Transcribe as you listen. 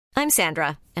I'm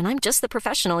Sandra, and I'm just the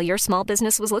professional your small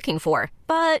business was looking for.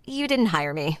 But you didn't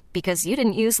hire me because you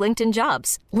didn't use LinkedIn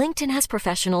Jobs. LinkedIn has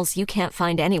professionals you can't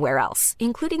find anywhere else,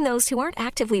 including those who aren't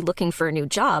actively looking for a new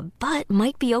job, but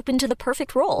might be open to the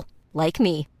perfect role, like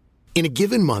me. In a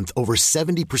given month, over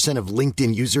 70% of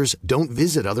LinkedIn users don't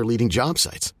visit other leading job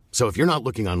sites. So if you're not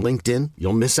looking on LinkedIn,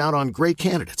 you'll miss out on great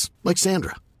candidates like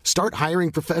Sandra. Start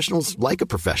hiring professionals like a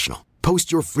professional.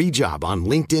 Post your free job on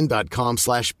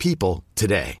linkedin.com/people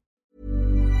today.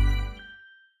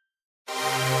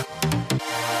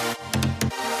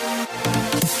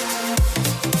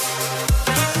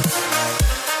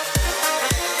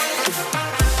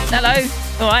 Hello.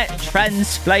 All right,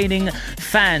 transplaining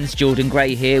fans, Jordan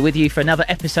Gray here with you for another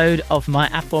episode of my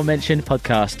aforementioned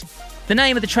podcast. The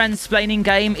name of the transplaining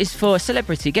game is for a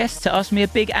celebrity guest to ask me a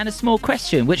big and a small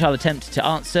question, which I'll attempt to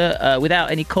answer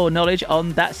without any core knowledge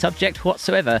on that subject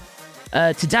whatsoever.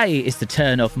 Today is the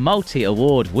turn of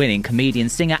multi-award-winning comedian,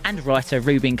 singer and writer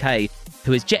Reuben Kaye,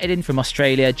 who has jetted in from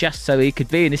Australia just so he could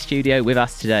be in the studio with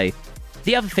us today.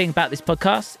 The other thing about this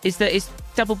podcast is that it's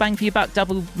double bang for your buck,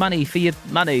 double money for your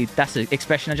money. That's an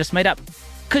expression I just made up.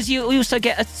 Because you also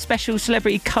get a special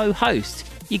celebrity co-host.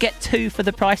 You get two for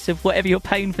the price of whatever you're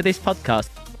paying for this podcast.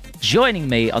 Joining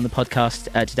me on the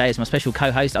podcast today as my special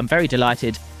co-host, I'm very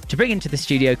delighted to bring into the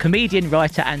studio comedian,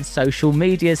 writer and social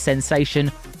media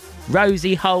sensation,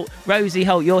 Rosie Holt. Rosie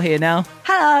Holt, you're here now.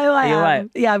 Hello, I am. Right?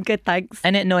 Yeah, I'm good, thanks.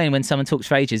 Isn't it annoying when someone talks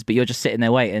for ages, but you're just sitting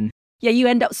there waiting? Yeah, you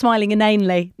end up smiling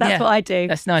inanely. That's what I do.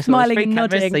 That's nice. Smiling and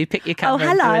nodding. Cameras, so you pick your camera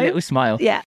hello. and do a little smile.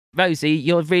 Yeah. Rosie,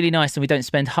 you're really nice and we don't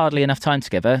spend hardly enough time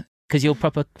together because you're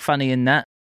proper funny in that.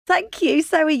 Thank you.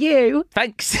 So are you.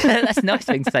 Thanks. That's a nice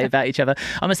thing to say about each other.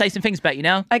 I'm going to say some things about you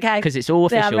now. Okay. Because it's all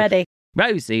official. Yeah, I'm ready.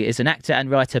 Rosie is an actor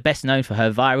and writer best known for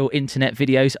her viral internet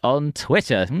videos on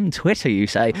Twitter. Twitter, you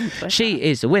say. Twitter. She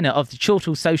is the winner of the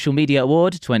Chortle Social Media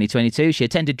Award 2022. She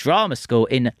attended drama school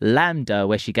in Lambda,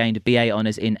 where she gained a BA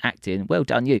honours in acting. Well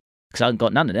done, you, because I haven't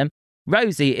got none of them.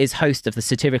 Rosie is host of the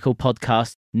satirical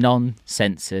podcast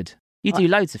Non-Censored. You do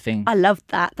loads of things. I loved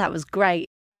that. That was great.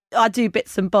 I do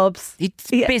bits and bobs.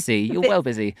 You're busy. You're well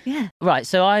busy. Yeah. Right,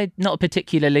 so I'm not a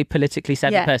particularly politically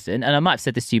savvy person, and I might have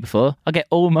said this to you before. I get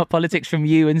all my politics from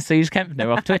you and Suze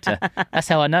Kempner off Twitter. That's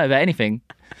how I know about anything.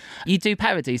 You do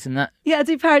parodies and that. Yeah, I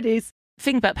do parodies.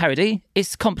 Thing about parody,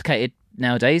 it's complicated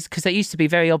nowadays because it used to be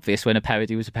very obvious when a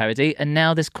parody was a parody, and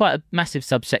now there's quite a massive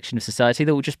subsection of society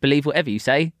that will just believe whatever you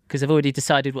say because they've already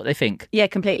decided what they think. Yeah,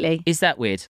 completely. Is that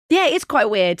weird? Yeah, it's quite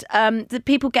weird. The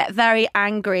people get very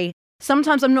angry.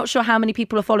 Sometimes I'm not sure how many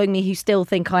people are following me who still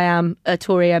think I am a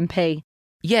Tory MP.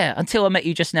 Yeah, until I met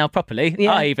you just now properly.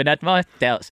 Yeah. I even had my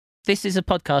doubts. This is a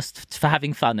podcast for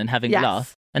having fun and having a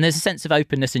laugh. And there's a sense of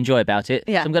openness and joy about it.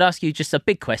 Yeah. So I'm going to ask you just a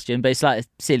big question, but it's like a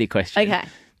silly question. Okay.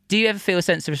 Do you ever feel a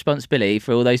sense of responsibility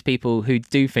for all those people who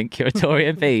do think you're a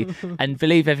Tory MP and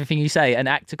believe everything you say and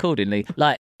act accordingly?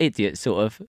 Like idiots, sort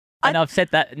of. And I've said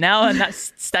that now and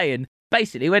that's staying.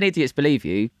 Basically, when idiots believe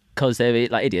you because they're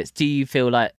like idiots, do you feel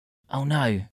like, oh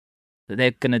no, that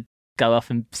they're going to go off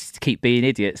and keep being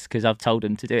idiots because I've told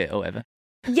them to do it or whatever?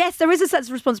 Yes, there is a sense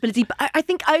of responsibility, but I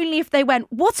think only if they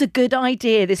went, what a good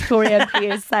idea this Tory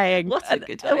MP is saying. What a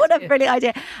good idea. What a brilliant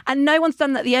idea. And no one's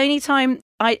done that. The only time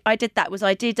I did that was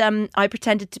I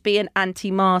pretended to be an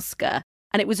anti-masker.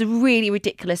 And it was a really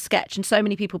ridiculous sketch and so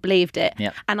many people believed it.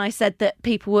 Yep. And I said that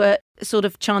people were sort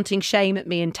of chanting shame at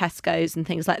me in Tesco's and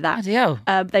things like that. Bloody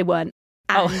hell. They weren't.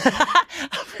 Oh.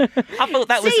 I thought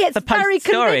that was the post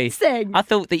story. Convincing. I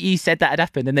thought that you said that had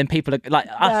happened, and then people are like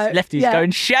us lefties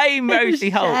going, "Shame, Rosie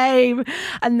Holt." Shame,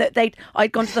 and that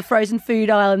I'd gone to the frozen food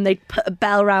aisle and they'd put a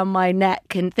bell around my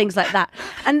neck and things like that.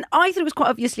 And I thought it was quite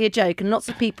obviously a joke, and lots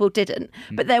of people didn't.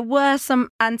 But there were some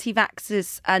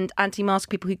anti-vaxxers and anti-mask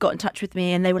people who got in touch with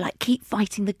me, and they were like, "Keep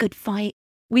fighting the good fight.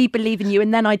 We believe in you."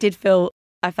 And then I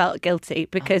felt guilty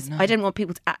because I didn't want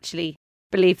people to actually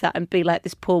believe that and be like,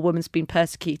 this poor woman's been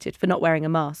persecuted for not wearing a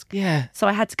mask. Yeah. So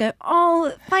I had to go,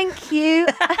 oh, thank you.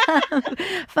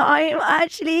 But I'm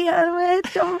actually,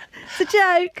 it's a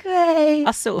joke. Hey.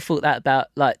 I sort of thought that about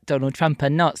like Donald Trump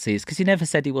and Nazis because he never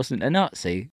said he wasn't a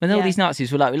Nazi. When all these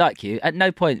Nazis were like, we like you, at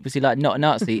no point was he like, not a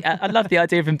Nazi. I love the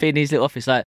idea of him being in his little office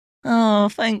like, oh,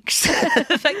 thanks.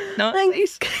 Thanks,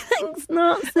 Nazis. Thanks,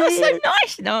 Nazis. That's so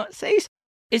nice, Nazis.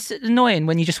 It's annoying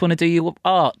when you just want to do your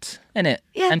art, isn't it?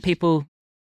 Yeah. And people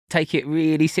take it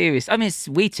really serious. I mean,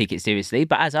 we take it seriously,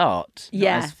 but as art,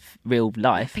 not as real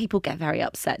life. People get very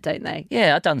upset, don't they?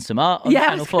 Yeah, I've done some art on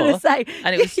Channel 4. I was going to say,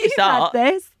 and it was just art.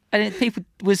 This. And people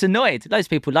was annoyed. Loads of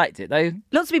people liked it, though.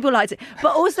 Lots of people liked it.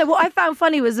 But also what I found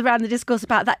funny was around the discourse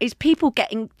about that is people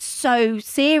getting so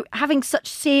having such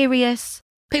serious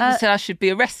People said I should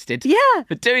be arrested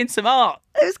for doing some art.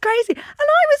 It was crazy. And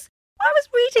I was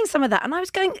reading some of that and I was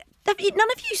going,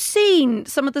 none of you seen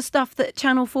some of the stuff that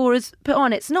Channel 4 has put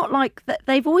on? It's not like that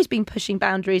they've always been pushing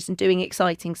boundaries and doing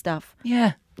exciting stuff.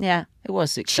 Yeah. Yeah. It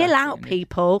was exciting. Chill out,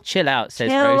 people. Chill out,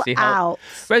 says Chill Rosie Holt. out.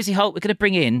 Rosie Holt, we're going to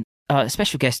bring in a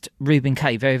special guest, Reuben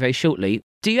Kaye, very, very shortly.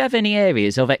 Do you have any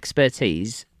areas of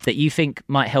expertise that you think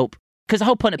might help? Because the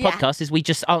whole point of the podcast is we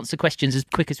just answer questions as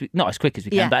quick as we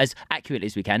can, but as accurately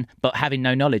as we can, but having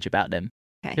no knowledge about them.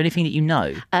 Okay. Is there anything that you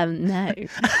know? No.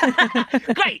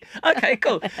 Great. Okay,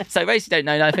 cool. So Rosie don't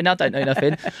know nothing. I don't know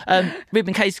nothing.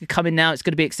 Reuben Kaye's coming now. It's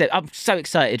going to be I'm so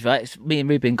excited, right? Me and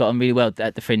Reuben got on really well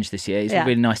at the Fringe this year. He's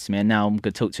really nice to me, and now I'm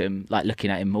going to talk to him, like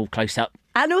looking at him all close up.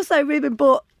 And also, Reuben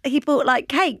bought like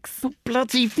cakes.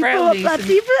 Bloody brownies. I got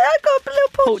a little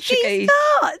Portuguese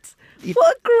tart.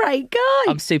 What a great guy.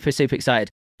 I'm super, super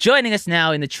excited. Joining us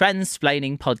now in the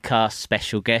Transplaining Podcast,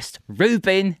 special guest,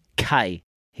 Reuben Kaye.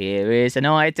 Here is an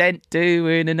ident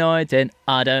doing an ident.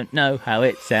 I don't know how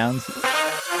it sounds.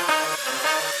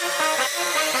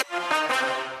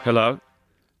 Hello?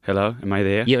 Hello? Am I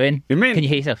there? You're in? I'm in. Can you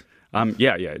hear yourself?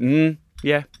 Yeah.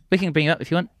 Yeah. We can bring you up if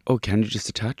you want. Oh, can you just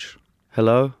a touch?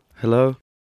 Hello? Hello?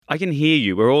 I can hear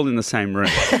you. We're all in the same room.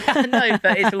 No,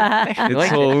 but it's all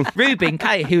special. Reuben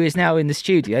Kaye, who is now in the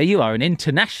studio, you are an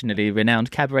internationally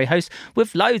renowned cabaret host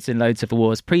with loads and loads of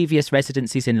awards, previous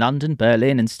residencies in London,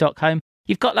 Berlin and Stockholm.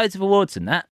 You've got loads of awards in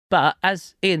that, but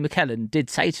as Ian McKellen did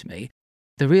say to me,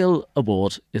 the real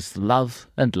award is the love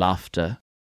and laughter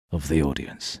of the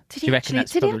audience. Did Do you reckon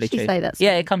that's probably true? Say that?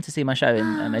 Yeah, come to see my show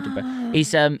in Edinburgh.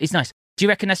 He's nice. Do you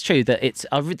reckon that's true, that it's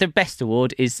the best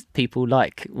award is people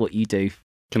like what you do?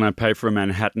 Can I pay for a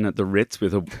Manhattan at the Ritz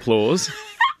with applause?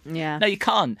 Yeah. No, you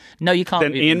can't. No, you can't.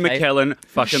 Then Ian McKellen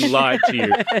fucking lied to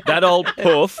you. That old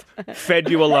poof fed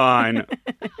you a line.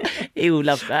 He will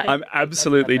love that. I'm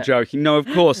absolutely joking. No, of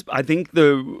course. I think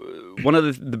one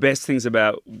of the best things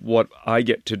about what I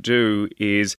get to do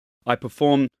is I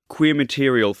perform queer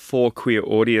material for queer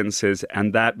audiences,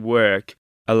 and that work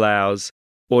allows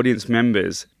audience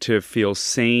members to feel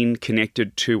seen,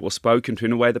 connected to, or spoken to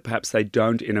in a way that perhaps they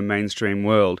don't in a mainstream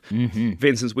world. Mm-hmm. For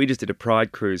instance, we just did a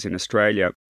Pride cruise in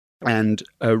Australia, and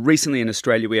recently in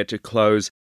Australia we had to close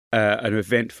an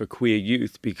event for queer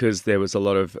youth because there was a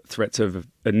lot of threats of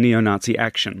a neo-Nazi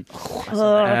action,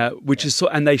 which is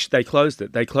and they closed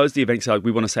it. They closed the event because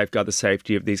we want to safeguard the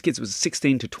safety of these kids. It was a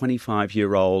 16 to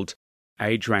 25-year-old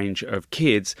age range of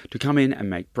kids to come in and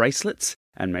make bracelets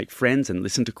and make friends and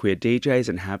listen to queer DJs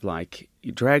and have like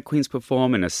drag queens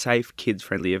perform in a safe,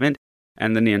 kids-friendly event.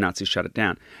 And the neo-Nazis shut it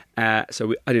down.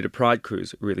 So I did a Pride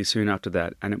cruise really soon after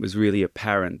that, and it was really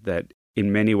apparent that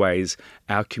in many ways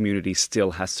our community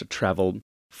still has to travel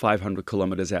 500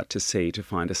 kilometres out to sea to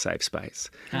find a safe space.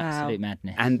 Absolute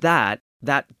madness. And that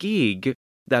gig,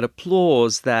 that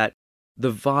applause, that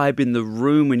the vibe in the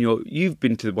room when you've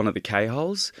been to one of the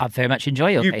K-holes. I very much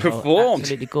enjoy your You K-hole. performed.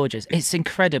 Absolutely gorgeous. It's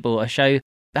incredible. A show.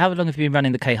 How long have you been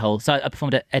running the K-hole? So I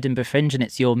performed at Edinburgh Fringe, and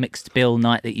it's your mixed bill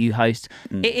night that you host.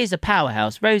 It is a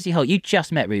powerhouse. Rosie Holt, you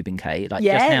just met Reuben Kaye, just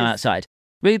now outside.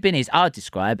 Reuben is, I'd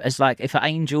describe, as like if an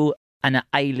angel and an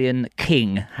alien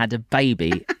king had a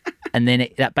baby, and then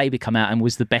that baby come out and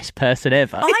was the best person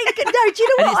ever. Do you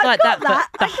know And what? it's like I got that,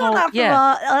 that. the I got whole-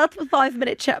 that from our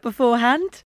 5-minute chat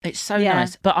beforehand. It's so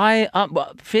nice. But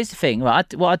here's the thing.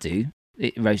 What I do,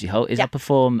 Rosie Holt, is I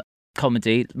perform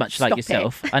comedy, much like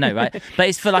yourself. I know, right? But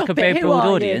it's for like a very broad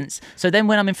audience. So then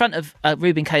when I'm in front of a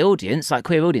Reuben Kaye audience, like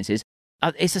queer audiences,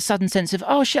 it's a sudden sense of,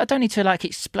 oh shit, I don't need to like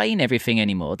explain everything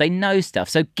anymore. They know stuff.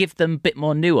 So give them a bit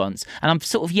more nuance. And I'm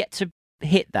sort of yet to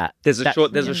hit that. There's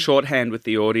a shorthand with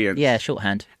the audience. Yeah,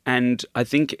 shorthand. And I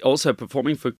think also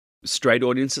performing for straight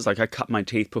audiences, like I cut my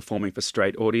teeth performing for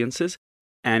straight audiences.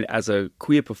 And as a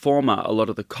queer performer, a lot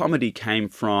of the comedy came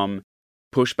from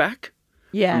pushback,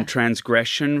 from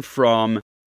transgression, from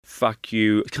fuck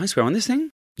you. Can I swear on this thing?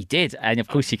 You did, and of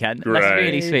course you can. Great. That's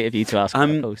really sweet of you to ask.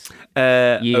 Of course.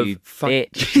 You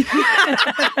bitch.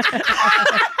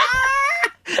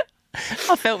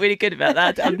 I felt really good about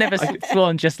that. I've never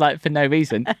sworn just like for no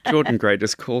reason. Jordan Gray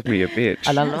just called me a bitch.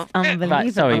 And I love Unbelievable.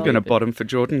 Right, sorry, I'm going to bottom for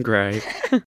Jordan Gray.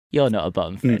 You're not a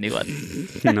bottom for anyone.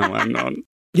 No, I'm not.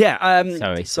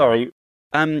 Yeah. Sorry.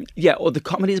 Or the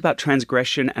comedy is about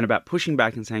transgression and about pushing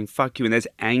back and saying fuck you, and there's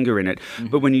anger in it. Mm-hmm.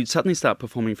 But when you suddenly start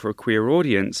performing for a queer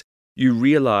audience, you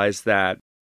realise that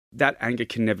anger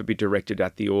can never be directed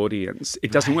at the audience.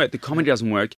 It doesn't work. The comedy doesn't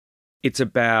work. It's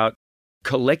about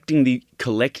collecting the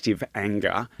collective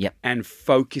anger and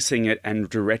focusing it and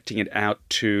directing it out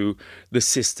to the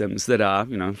systems that are,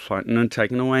 fighting and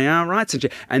taking away our rights.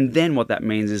 And then what that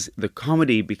means is the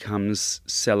comedy becomes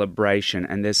celebration,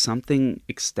 and there's something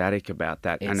ecstatic about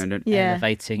that. It's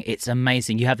elevating. It's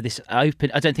amazing. You have this I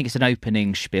don't think it's an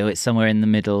opening spiel. It's somewhere in the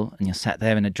middle, and you're sat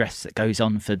there in a dress that goes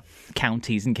on for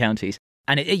counties and counties.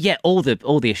 And all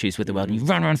the issues with the world, and you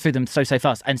run through them so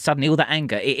fast, and suddenly all that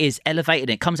anger, it is elevated,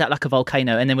 and it comes out like a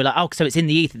volcano, and then we're like, oh, so it's in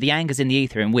the ether, the anger's in the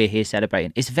ether, and we're here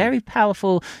celebrating. It's very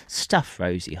powerful stuff,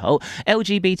 Rosie Holt.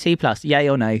 LGBT plus, yay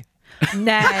or no?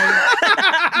 No.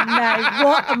 No,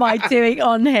 what am I doing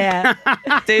on here?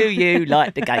 Do you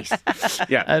like the gays?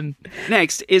 Yeah.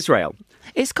 Next, Israel.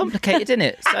 It's complicated, isn't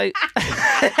it? So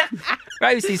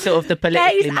Rosie's sort of the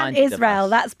politically Gays minded and Israel,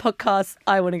 of us. that's podcast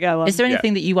I want to go on. Is there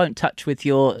anything that you won't touch with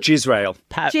your... Gisrael.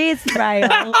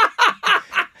 Gisrael.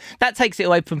 That takes it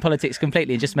away from politics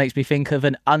completely. It just makes me think of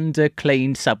an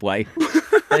under-cleaned subway.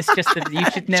 It's just that you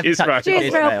should never touch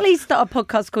Gisrael, please start a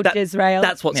podcast called Gisrael.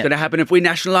 That's what's going to happen if we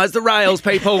nationalise the rails,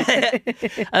 people.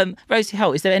 Rosie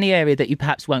Holt, is there any area that you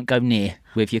perhaps won't go near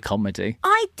with your comedy?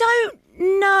 I don't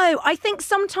know. I think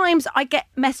sometimes I get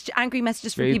angry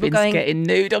messages from people going... getting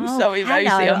nude. I'm sorry, Rosie.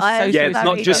 Hello, I'm so sorry. Yeah, it's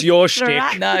not just your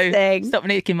shtick. No, stop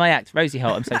nicking my act. Rosie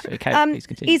Holt, I'm so sorry. Okay, please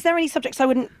continue. Is there any subjects I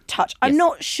wouldn't touch? I'm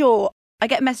not sure. I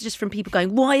get messages from people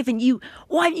going, why haven't you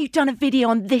done a video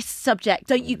on this subject?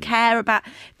 Don't you care about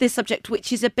this subject,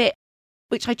 which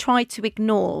I try to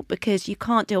ignore because you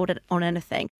can't do it on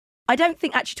anything. I don't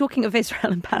think, actually, talking of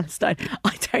Israel and Palestine,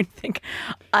 I don't think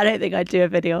I'd do a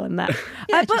video on that.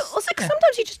 But also, because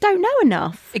sometimes you just don't know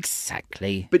enough.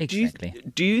 Exactly. But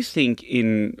do you think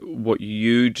in what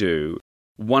you do,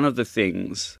 one of the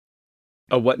things,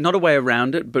 not a way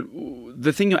around it, but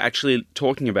the thing you're actually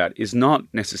talking about is not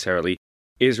necessarily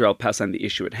Israel, Palestine, the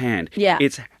issue at hand. Yeah.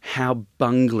 It's how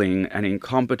bungling and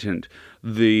incompetent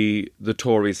the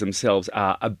Tories themselves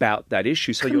are about that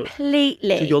issue. So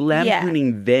Completely. you're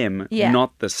lampooning them,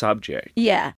 not the subject.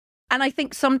 Yeah. And I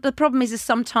think the problem is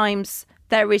sometimes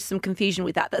there is some confusion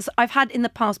with that. I've had in the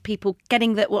past people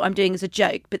getting that what I'm doing is a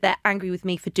joke, but they're angry with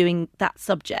me for doing that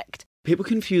subject. People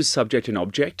confuse subject and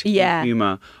object in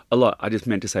humour a lot. I just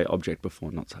meant to say object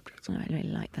before, not subject. Oh, I really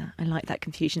like that. I like that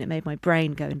confusion. It made my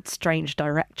brain go in strange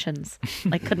directions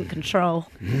I couldn't control.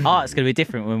 It's going to be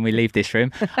different when we leave this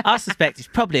room. I suspect it's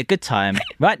probably a good time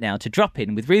right now to drop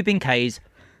in with Reuben Kaye's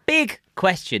big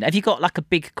question. Have you got like a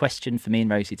big question for me and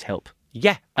Rosie to help?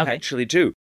 Yeah, okay. I actually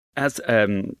do. As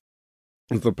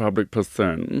the public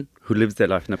person who lives their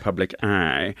life in the public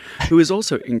eye, who is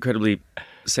also incredibly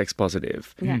sex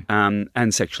positive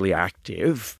and sexually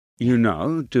active,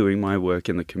 doing my work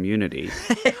in the community,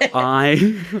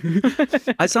 I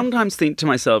sometimes think to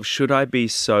myself, should I be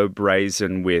so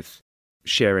brazen with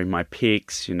sharing my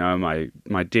pics,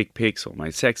 my dick pics or my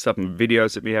sex stuff and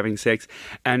videos of me having sex?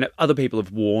 And other people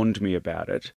have warned me about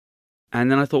it. And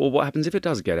then I thought, well, what happens if it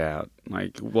does get out?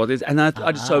 Like, what is... And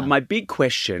so my big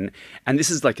question, and this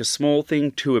is like a small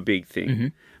thing to a big thing, mm-hmm.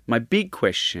 My big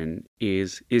question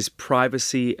is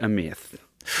privacy a myth?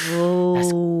 Oh.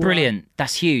 That's brilliant.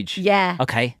 That's huge. Yeah.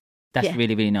 Okay. That's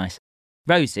really, really nice.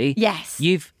 Rosie. Yes.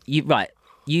 You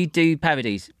do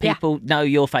parodies. People know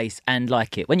your face and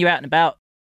like it. When you're out and about,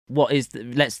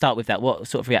 let's start with that. What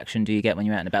sort of reaction do you get when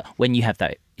you're out and about, when you have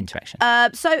that interaction?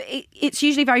 So it's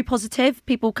usually very positive,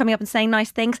 people coming up and saying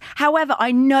nice things. However,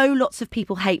 I know lots of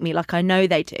people hate me, like I know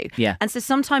they do. Yeah. And so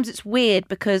sometimes it's weird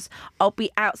because I'll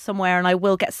be out somewhere and I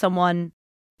will get someone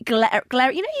glare.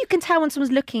 You can tell when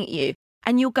someone's looking at you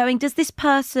and you're going, does this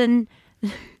person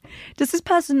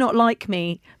not like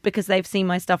me because they've seen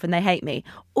my stuff and they hate me?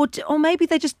 Or maybe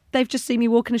they've just seen me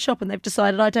walk in a shop and they've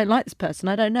decided I don't like this person.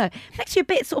 I don't know. It makes you a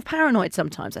bit sort of paranoid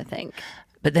sometimes, I think.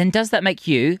 But then does that make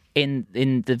you, in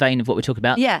the vein of what we're talking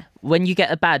about, when you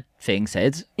get a bad thing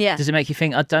said, does it make you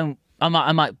think, I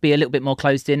might be a little bit more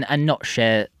closed in and not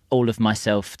share all of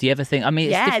myself? Do you ever think, it's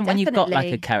different definitely. When you've got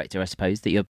like a character, I suppose, that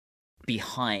you're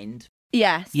behind.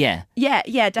 Yes. Yeah,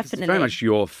 definitely. It's very much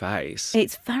your face.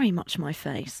 It's very much my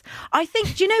face. I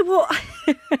think, do you know what?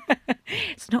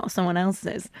 It's not someone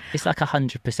else's. It's like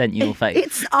 100% your face.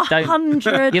 It's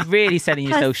 100%. You're really selling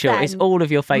yourself short. It's all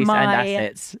of your face and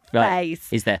assets. Right.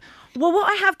 Face. Is there? Well, what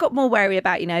I have got more wary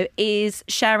about, is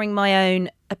sharing my own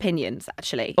opinions,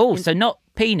 actually. Oh, so not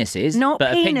penises, Not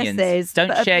but penises, opinions. Don't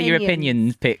but share your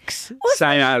opinions. opinion pics.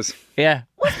 Same as. Yeah.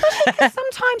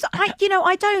 Sometimes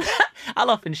I don't. I'll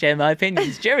often share my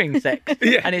opinions during sex,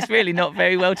 and it's really not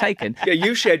very well taken. Yeah,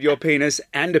 you shared your penis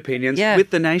and opinions with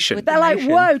the nation. They're like,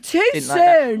 whoa, too Didn't soon. like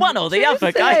that. One or the Too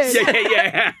other, guys. soon.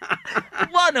 Yeah.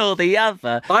 One or the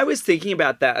other. I was thinking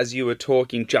about that as you were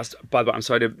talking, just, by the way, I'm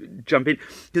sorry to jump in,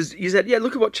 because you said,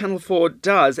 look at what Channel 4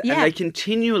 does, and they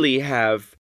continually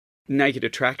have naked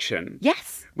attraction.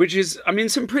 Yes. Which is, I mean,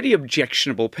 some pretty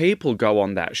objectionable people go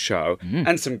on that show,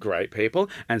 and some great people,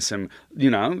 and some,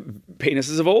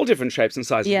 penises of all different shapes and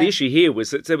sizes. Yeah. The issue here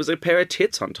was that there was a pair of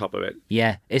tits on top of it.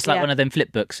 Yeah, it's like one of them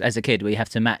flip books as a kid where you have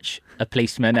to match a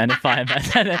policeman and a fireman,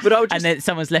 and then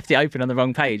someone's left it open on the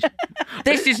wrong page.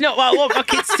 This is not what I want my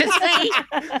kids to see.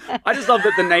 I just love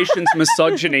that the nation's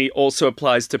misogyny also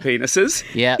applies to penises.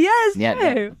 Yeah. Yes,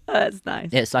 yeah. true. Oh, that's nice.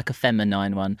 Yeah, it's like a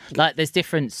feminine one. Like there's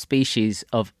different species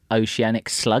of oceanic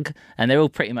slug, and they're all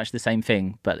pretty much the same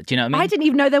thing. But do you know what I mean? I didn't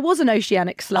even know there was an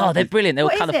oceanic slug. Oh, they're brilliant. They're all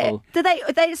What is colourful. it?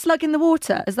 Are they a slug in the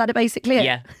water? Is that basically it?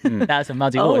 Yeah, that's a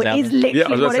muddy Oh, waters it album. is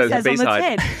literally what it says on the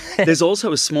B-side. tin. There's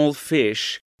also a small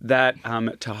fish that,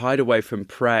 to hide away from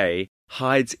prey,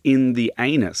 hides in the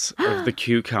anus of the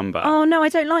cucumber. Oh no, I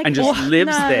don't like and it. just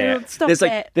lives No, there. Stop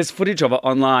There's footage of it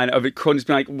online of it crawling, just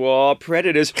being like, whoa,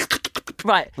 predators.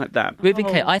 Right. Like that. Reuben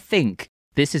Kaye, I think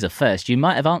this is a first. You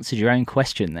might have answered your own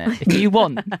question there. If you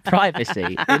want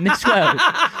privacy in this world,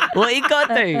 what you got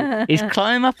to do is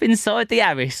climb up inside the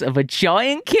iris of a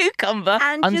giant cucumber.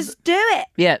 And just do it.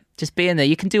 Yeah, just be in there.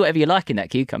 You can do whatever you like in that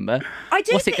cucumber. I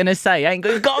do What's it going to say? Ain't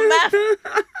got math.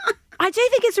 I do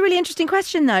think it's a really interesting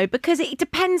question, though, because it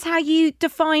depends how you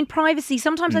define privacy.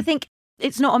 Sometimes I think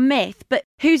it's not a myth, but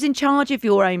who's in charge of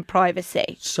your own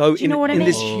privacy? So do you know what I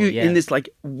mean? In this like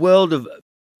world of,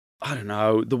 I don't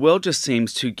know, the world just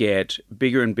seems to get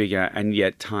bigger and bigger and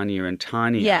yet tinier and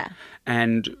tinier. Yeah.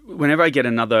 And whenever I get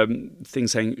another thing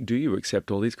saying, do you accept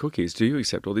all these cookies? Do you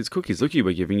accept all these cookies? Look,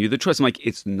 we're giving you the choice. I'm like,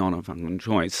 it's not a fucking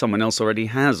choice. Someone else already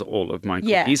has all of my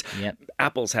cookies. Yep.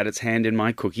 Apple's had its hand in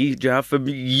my cookie jar for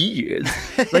years.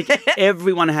 Like,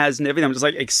 everyone has and everything. I'm just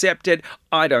like, accept it.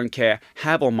 I don't care.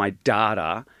 Have all my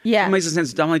data. Yeah. It makes a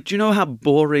sense. I'm like, do you know how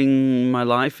boring my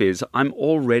life is? I'm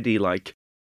already like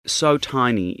so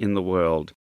tiny in the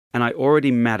world. And I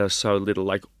already matter so little,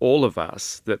 like all of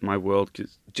us, that my world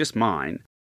is just mine.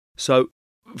 So,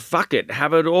 fuck it,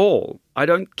 have it all. I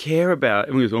don't care about...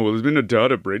 Everyone goes, oh, well, there's been a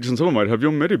data breach and someone might have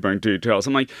your Medibank details.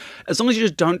 I'm like, as long as you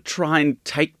just don't try and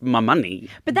take my money,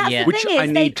 But that's the which thing is, I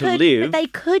need to live. They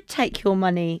could take your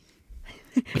money.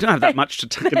 I don't have that much to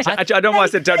take. I don't know why I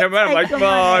said don't have money. I'm like, take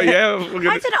oh, your money.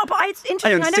 yeah. I don't know, but it's interesting.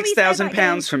 I earn know what you say about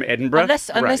 £6,000 from Edinburgh.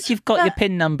 Unless you've got your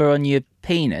PIN number on your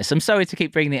penis. I'm sorry to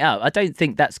keep bringing it up. I don't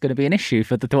think that's going to be an issue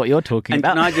for what you're talking And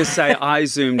about. can I just say, I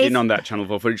zoomed in on that Channel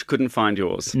 4 footage, couldn't find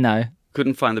yours. No.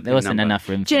 Couldn't find the PIN There wasn't number. enough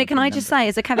room. Do you know, can I just say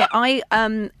as a caveat, I,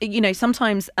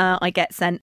 sometimes I get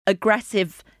sent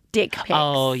aggressive dick pics.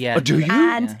 Oh, yeah. Oh, do you?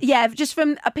 And just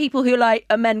from people who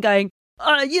are men going,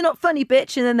 oh, you're not funny,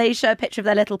 bitch, and then they show a picture of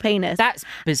their little penis. That's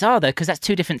bizarre, though, because that's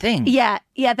two different things. Yeah,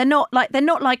 they're not like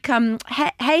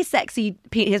hey sexy,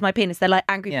 here's my penis. They're like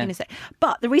angry penis.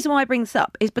 But the reason why I bring this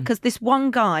up is because this one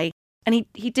guy, and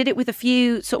he did it with a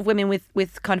few sort of women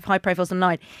with kind of high profiles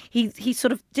online. He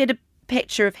sort of did a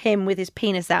picture of him with his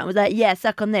penis out and was like, yeah,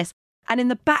 suck on this. And in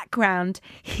the background,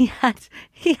 he had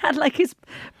like his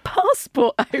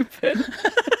passport open.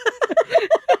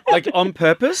 Like on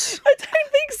purpose? I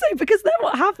don't think so, because then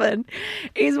what happened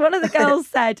is one of the girls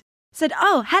said,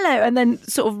 oh, hello, and then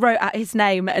sort of wrote out his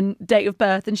name and date of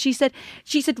birth. And she said,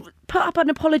 put up an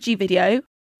apology video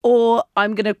or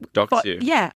I'm going to... Dox you.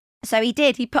 Yeah. So he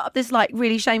did. He put up this like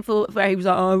really shameful where he was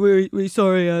like, oh, really, really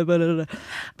sorry. Blah, blah, blah.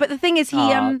 But the thing is,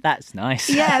 that's nice.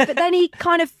 Yeah, but then he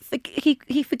kind of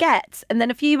he forgets, and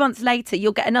then a few months later,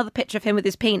 you'll get another picture of him with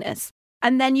his penis,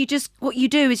 and then what you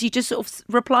do is you just sort of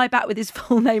reply back with his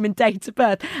full name and date of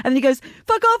birth, and then he goes,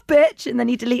 "Fuck off, bitch," and then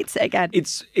he deletes it again.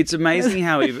 It's amazing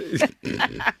how he...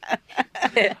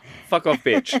 Fuck off,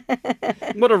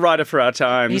 bitch. What a writer for our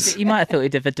times. You might have thought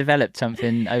he'd have developed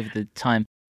something over the time.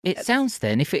 It sounds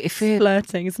then, if we're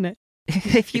flirting, isn't it?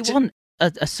 If you want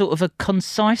a sort of a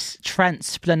concise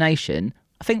transplanation,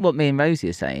 I think what me and Rosie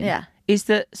are saying is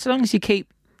that so long as you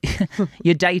keep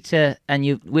your data and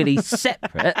your willy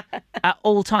separate at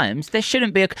all times, there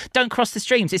shouldn't be don't cross the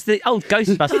streams. It's the old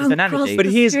Ghostbusters analogy. But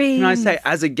can I say,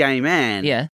 as a gay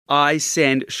man, I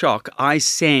send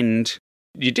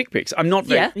your dick pics. I'm not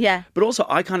very... Yeah. But also,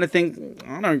 I kind of think,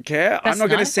 I don't care. I'm not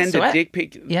going to send a dick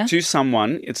pic to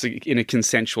someone, it's in a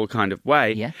consensual kind of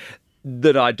way,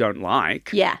 that I don't like.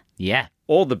 Yeah. Yeah.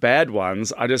 all the bad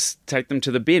ones, I just take them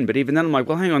to the bin. But even then, I'm like,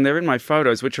 well, hang on, they're in my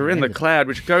photos, which are in the cloud,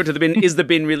 which go to the bin. Is the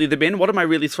bin really the bin? What am I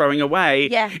really throwing away?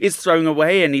 Yeah. Is throwing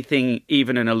away anything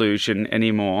even an illusion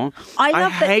anymore? I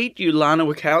hate you, Lana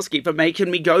Wachowski, for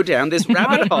making me go down this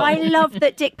rabbit hole. I love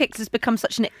that dick pics has become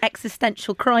such an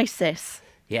existential crisis.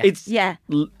 Yeah.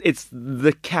 It's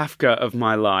the Kafka of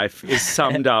my life is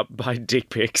summed up by dick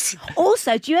pics.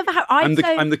 Also, do you ever have... I'm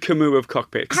the Camus of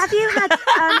cockpits. Have you had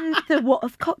the what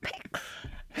of cockpits?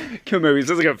 Camus, he's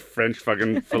just like a French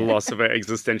fucking philosopher,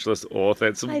 existentialist author.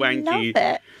 It's a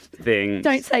wanky thing.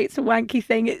 Don't say it's a wanky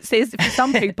thing. It is for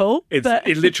some people.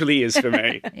 It literally is for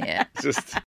me. Yeah.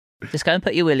 Just go and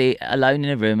put your willy alone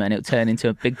in a room and it'll turn into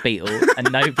a big beetle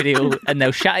and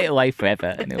they'll shut it away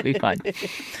forever and it'll be fine.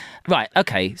 Right,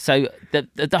 okay, so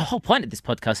the whole point of this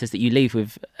podcast is that you leave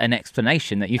with an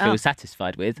explanation that you feel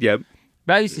satisfied with. Yep.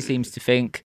 Rosie seems to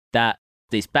think that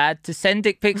it's bad to send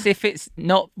dick pics if it's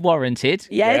not warranted.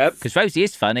 Yes. Because Rosie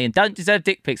is funny and don't deserve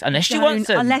dick pics unless she wants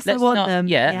them. Unless I want them.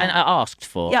 Yeah, and I asked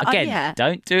for. Yeah, Again,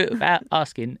 don't do it without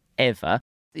asking ever.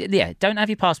 Yeah, don't have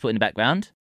your passport in the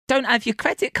background. Don't have your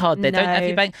credit card there. No. Don't have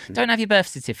your bank. Don't have your birth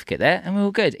certificate there, and we're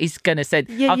all good. He's gonna send.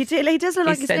 Yeah, you do. He does look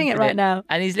like he's doing it right now.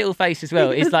 And his little face as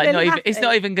well. It's like not even. It's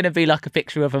not even going to be like a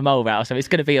picture of a mole rat. So it's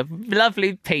going to be a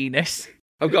lovely penis.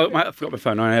 I've got my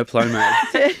phone on airplane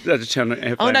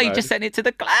mode. Oh no, you just sent it to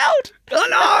the cloud.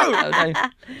 Oh no!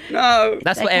 No.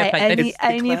 That's what airplane.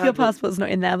 Only if your passport's not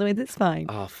in there, otherwise it's fine.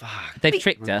 Oh fuck! They've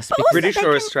tricked us. But British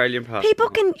or Australian passport? People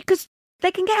can because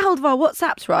they can get hold of our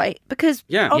WhatsApps, right? Because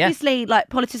obviously, like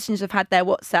politicians have had their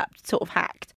WhatsApp sort of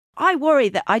hacked. I worry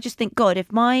that I just think, God,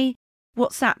 if my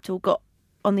WhatsApp all got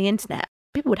on the internet,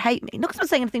 people would hate me. Not because I'm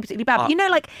saying anything particularly bad,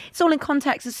 but like it's all in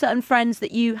context of certain friends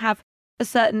that you have a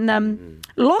certain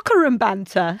locker room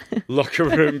banter. Locker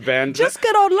room banter. Just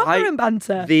good old locker room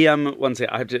banter. The one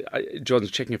second, I have to.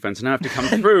 Jordan's checking your phone, so now I have to come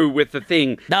through with the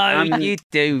thing. No, you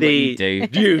do what you do.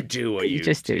 You do what you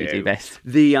just do. You do best.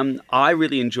 I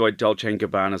really enjoyed Dolce &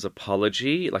 Gabbana's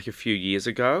apology like a few years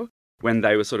ago when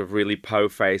they were sort of really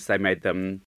po-faced. They made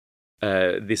them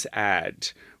this ad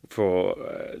for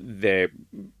their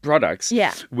products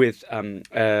with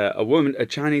a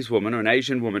Chinese woman or an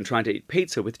Asian woman trying to eat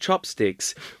pizza with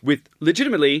chopsticks with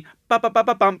legitimately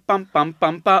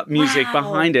music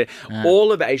behind it.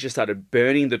 All of Asia started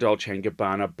burning the Dolce &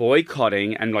 Gabbana,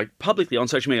 boycotting, and like publicly on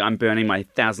social media, I'm burning my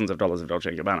thousands of dollars of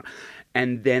Dolce & Gabbana.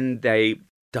 And then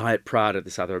Diet Prada,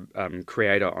 this other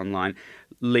creator online,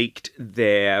 leaked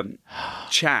their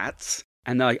chats.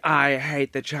 And they're like, I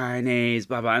hate the Chinese,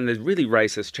 blah, blah. And there's really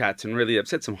racist chats and really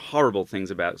upset some horrible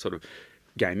things about sort of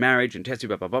gay marriage and testing,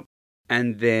 blah, blah, blah.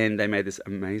 And then they made this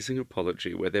amazing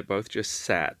apology where they both just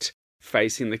sat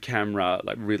facing the camera,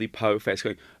 like really po-faced,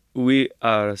 going, we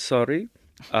are sorry.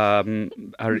 Our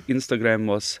Instagram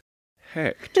was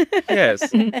hacked. Yes,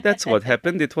 that's what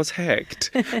happened. It was hacked.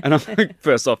 And I'm like,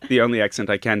 first off, the only accent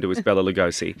I can do is Bela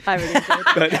Lugosi. I really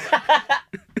enjoyed it.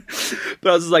 But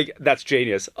I was like, that's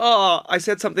genius. Oh, I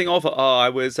said something awful. Oh, I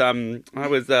was hacked. I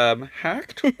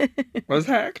was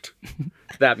hacked.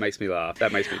 That makes me laugh.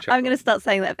 That makes me chuckle. I'm going to start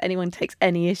saying that if anyone takes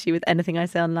any issue with anything I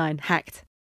say online, hacked.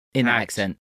 In that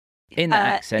accent. In that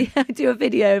accent. I do a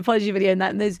video, apology video,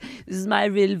 and this is my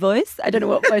real voice. I don't know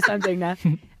what voice I'm doing now.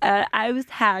 I was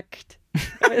hacked.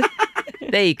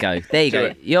 There you go. There you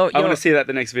go. I want to see that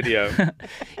the next video.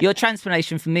 Your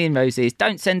transformation from me and Rosie is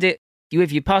don't send it. You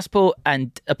with your passport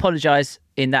and apologise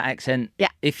in that accent. Yeah.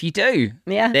 If you do.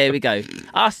 Yeah. There we go.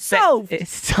 Solved.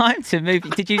 It's time to move.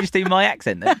 Did you just do my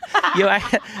accent then?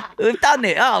 We've done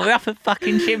it. Oh, we're up a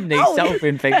fucking chimney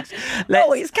solving things.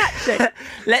 It's catching.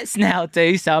 Let's now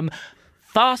do some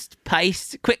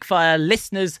fast-paced, quick-fire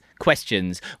listeners'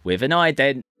 questions with an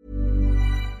ident.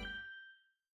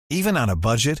 Even on a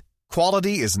budget,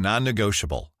 quality is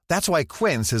non-negotiable. That's why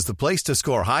Quince is the place to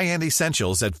score high-end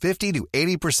essentials at 50 to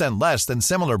 80% less than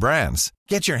similar brands.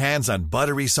 Get your hands on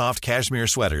buttery soft cashmere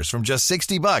sweaters from just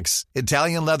 $60,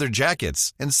 Italian leather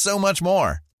jackets, and so much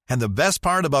more. And the best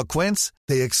part about Quince,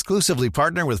 they exclusively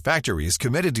partner with factories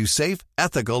committed to safe,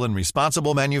 ethical, and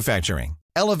responsible manufacturing.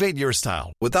 Elevate your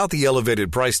style without the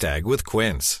elevated price tag with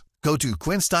Quince. Go to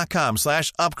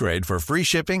quince.com/upgrade for free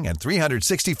shipping and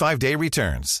 365-day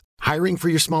returns. Hiring for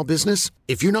your small business?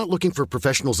 If you're not looking for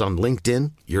professionals on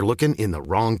LinkedIn, you're looking in the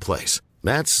wrong place.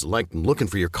 That's like looking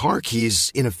for your car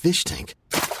keys in a fish tank.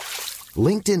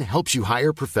 LinkedIn helps you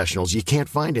hire professionals you can't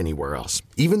find anywhere else,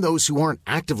 even those who aren't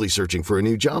actively searching for a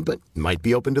new job but might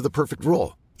be open to the perfect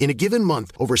role. In a given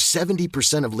month, over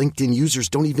 70% of LinkedIn users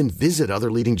don't even visit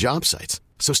other leading job sites.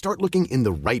 So start looking in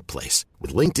the right place.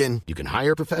 With LinkedIn, you can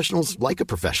hire professionals like a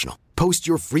professional. Post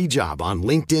your free job on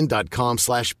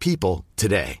linkedin.com/people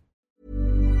today.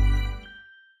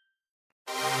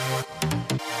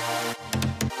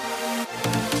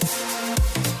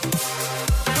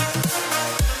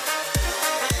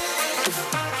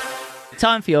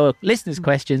 Time for your listeners'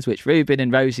 questions, which Reuben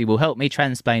and Rosie will help me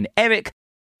transplain. Eric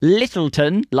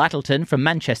Littleton from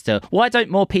Manchester. Why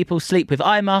don't more people sleep with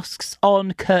eye masks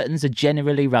on? Curtains are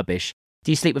generally rubbish.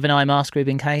 Do you sleep with an eye mask,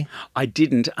 Reuben Kaye? I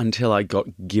didn't until I got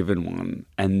given one,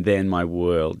 and then my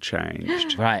world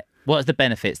changed. Right. What are the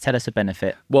benefits? Tell us a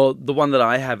benefit. Well, the one that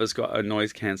I have has got a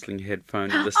noise-cancelling headphone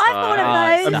to the side. I've got one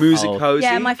of A those. Musicozy.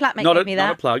 Yeah, my flatmate not gave me that.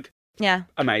 Not a plug. Yeah.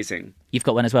 Amazing. You've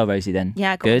got one as well, Rosie, then?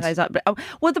 Yeah, I got Good. one of those.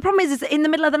 Well, the problem is in the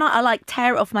middle of the night, I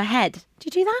tear it off my head. Do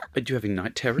you do that? Are you having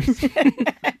night terrors?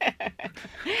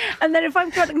 And then if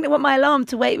I'm trying to want my alarm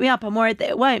to wake me up, I'm worried that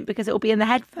it won't because it will be in the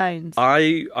headphones.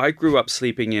 I grew up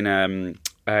sleeping in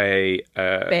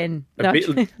Bin.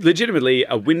 legitimately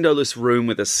a windowless room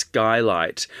with a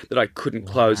skylight that I couldn't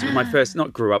close. When I first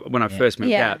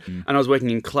moved out, and I was working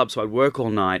in clubs, so I'd work all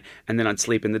night and then I'd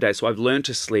sleep in the day. So I've learned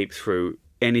to sleep through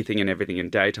anything and everything in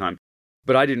daytime,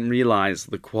 but I didn't realise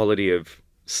the quality of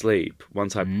sleep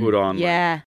once I put on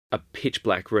a pitch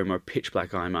black room or a pitch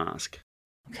black eye mask.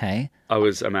 Okay. I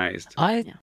was amazed. I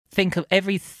think of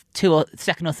every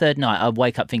second or third night I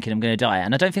wake up thinking I'm going to die,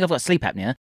 and I don't think I've got sleep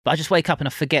apnea, but I just wake up and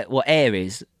I forget what air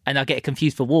is, and I get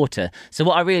confused for water. So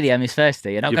what I really am is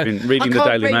thirsty, and I'll You've been reading the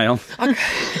Daily Mail.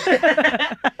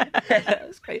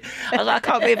 That's great. I was like,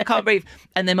 I can't breathe.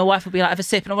 And then my wife will be like, have a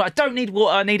sip, and I'm like, I don't need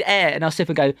water, I need air. And I'll sip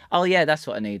and go, oh yeah, that's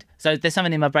what I need. So there's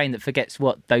something in my brain that forgets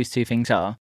what those two things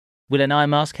are. Will an eye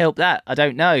mask help that? I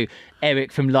don't know.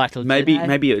 Eric from Lyttle. Maybe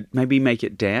make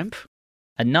it damp.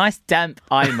 A nice damp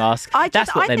eye mask.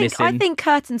 That's what they're missing. I think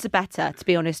curtains are better, to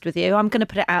be honest with you. I'm going to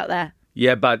put it out there.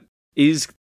 Yeah, but is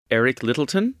Eric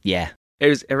Littleton? Yeah.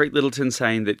 Is Eric Littleton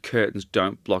saying that curtains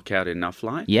don't block out enough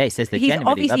light? Yeah, he says they're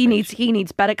generally rubbish. he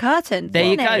needs better curtains. There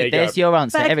you go. There's your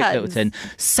answer, Better Eric curtains. Littleton.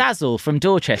 Sazzle from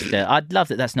Dorchester. I'd love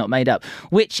that that's not made up.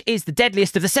 Which is the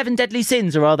deadliest of the 7 deadly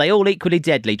sins, or are they all equally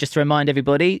deadly? Just to remind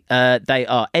everybody, they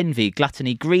are envy,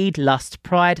 gluttony, greed, lust,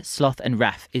 pride, sloth, and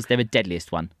wrath. Is there a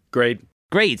deadliest one? Greed.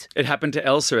 Greed. It happened to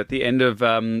Elsa at the end of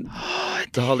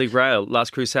the Holy Grail, Last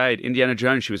Crusade. Indiana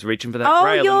Jones, she was reaching for that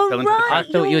grail you're and fell into the right. I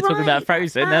thought you were talking about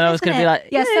Frozen, and I was going to be like,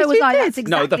 yeah, so was I. That's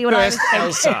No, exactly the what I was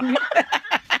first thinking. Elsa.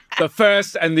 The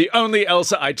first and the only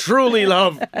Elsa I truly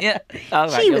love. yeah. All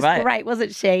right, She you're was right. great,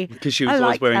 wasn't she? Because she was I always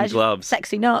liked wearing her. She was gloves.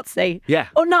 Sexy Nazi. Yeah.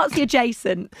 Or Nazi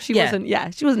adjacent. She Yeah. wasn't. Yeah,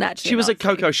 she wasn't actually. She was a Nazi.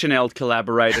 Coco Chanel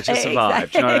collaborator to survive.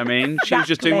 Do you know what I mean? She was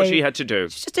just doing what she had to do.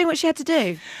 She's just doing what she had to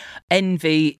do.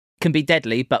 Envy can be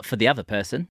deadly, but for the other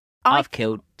person. I've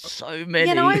killed so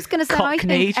many I was gonna say, I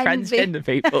Cockney think envy- transgender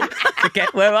people to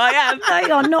get where I am.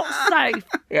 They are not safe.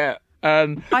 Yeah.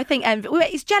 I think envy.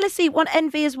 Wait, is jealousy one?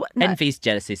 Envy is what? No. Envy's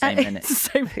jealousy, same in It's it. the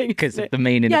same thing. Because isn't of it? the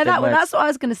meaning Yeah, of the that one. words. That's what I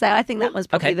was going to say. I think that one's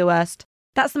probably Okay. the worst.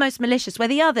 That's the most malicious. Where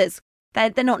the others,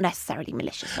 they're not necessarily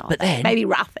malicious, are But they? then- Maybe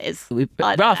wrath is. I don't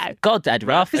know. Wrath. God, Dad,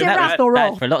 wrath. Is it And that wrath was or bad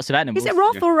wrath? for lots of animals. Is it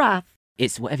wrath or wrath?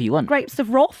 It's whatever you want. Grapes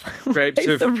of wrath. Grapes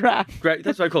of wrath.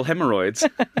 That's what I call hemorrhoids.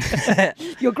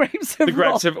 Your grapes of The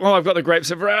grapes wrath. of I've got the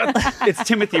grapes of wrath. It's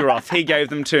Timothy Roth. He gave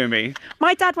them to me.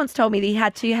 My dad once told me that he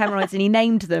had 2 hemorrhoids and he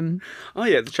named them. Oh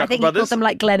yeah, the I Chuckle think he called Brothers. them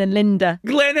like Glenn and Linda.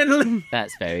 Glenn and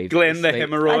That's very Glenn the sweet.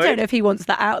 hemorrhoid. I don't know if he wants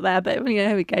that out there, but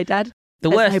here we go, Dad. The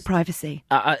There's worst. no privacy.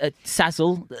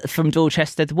 Sazzle from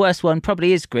Dorchester. The worst one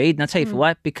probably is greed, and I'll tell you for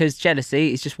why. Because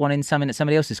jealousy is just wanting something that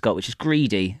somebody else has got, which is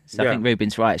greedy. So I Yeah. think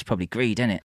Reuben's right. It's probably greed, isn't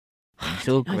it? It's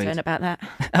all I don't greed. know about that.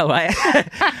 Oh, right.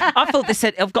 I thought this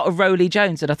said, I've got a Rolie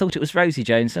Jones, and I thought it was Rosie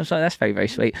Jones. I was like, that's very, very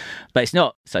sweet. But it's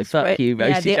not. So fuck you,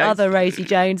 Rosie Yeah, the Jones. other Rosie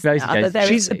Jones. Rosie Jones. There is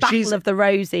She's- the battle she's- of the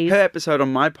Rosies. Her episode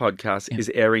on my podcast is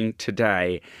airing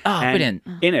today. Oh, and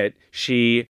brilliant. In it,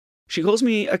 she calls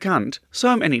me a cunt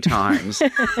so many times.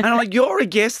 And I'm like, you're a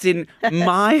guest in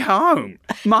my home,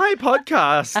 my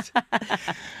podcast.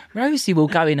 Rosie will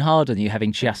go in hard on you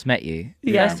having just met you.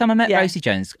 The Yeah. first time I met Yeah. Rosie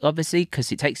Jones, obviously,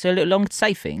 because it takes her a little long to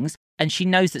say things, and she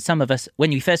knows that some of us,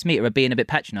 when you first meet her, are being a bit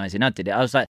patronising. I did it. I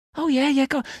was like, oh, yeah,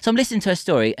 go on. So I'm listening to her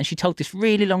story, and she told this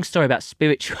really long story about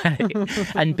spirituality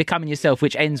and becoming yourself,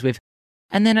 which ends with,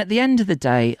 and then at the end of the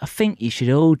day, I think you should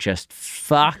all just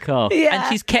fuck off. Yeah. And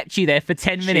she's kept you there for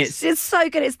 10 minutes. It's so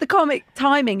good. It's the comic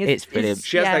timing. It's brilliant.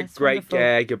 She has yeah, that it's great wonderful.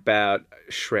 gag about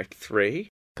Shrek 3.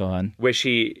 Go on. Where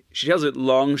she tells a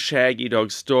long Shaggy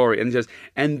Dog story and says,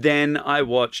 and then I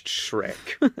watched Shrek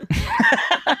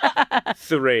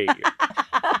 3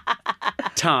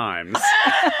 times.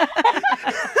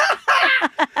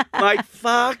 Like,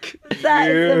 fuck That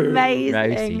you. is amazing.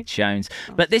 Rosie Jones.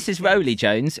 But this is Rolie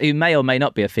Jones, who may or may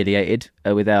not be affiliated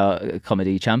with our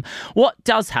comedy chum. What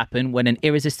does happen when an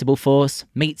irresistible force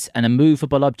meets an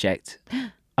immovable object?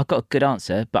 I've got a good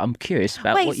answer, but I'm curious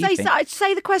about what you think.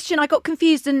 Say the question. I got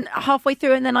confused and halfway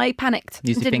through, and then I panicked. You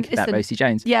used to think about Rosie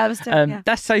Jones. Yeah, I was doing, yeah.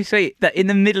 That's so sweet that in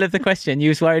the middle of the question you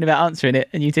was worrying about answering it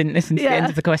and you didn't listen to the end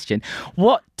of the question.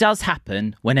 What does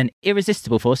happen when an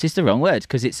irresistible force is the wrong word?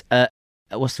 Because it's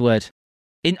what's the word?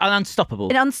 An unstoppable.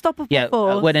 An unstoppable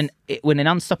force. When an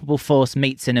unstoppable force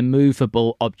meets an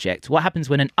immovable object. What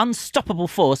happens when an unstoppable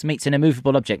force meets an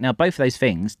immovable object? Now, both of those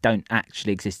things don't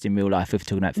actually exist in real life if we're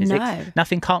talking about physics. No.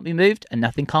 Nothing can't be moved and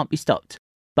nothing can't be stopped.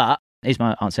 But, here's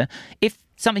my answer. If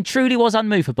something truly was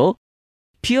unmovable,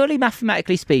 purely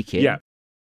mathematically speaking,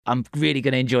 I'm really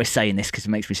going to enjoy saying this because it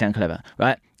makes me sound clever,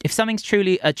 right? If something's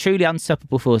a truly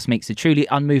unstoppable force meets a truly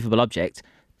unmovable object,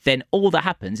 then all that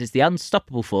happens is the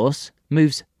unstoppable force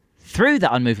moves through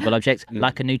that unmovable object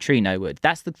like a neutrino would.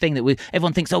 That's the thing that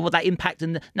everyone thinks, that impact.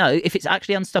 No, if it's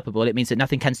actually unstoppable, it means that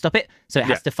nothing can stop it. So it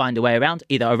has to find a way around,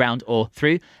 either around or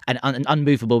through. And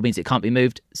unmovable means it can't be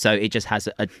moved. So it just has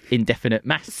an indefinite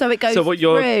mass. So it goes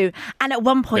through. And at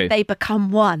one point, they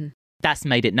become one. That's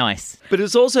made it nice. But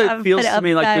it also feels to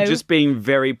me like you're just being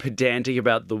very pedantic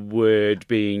about the word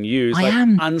being used. I like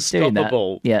am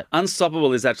unstoppable. Doing that. Yeah.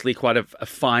 Unstoppable is actually quite a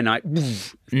finite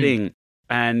thing.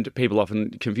 And people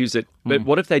often confuse it. But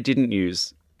what if they didn't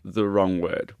use the wrong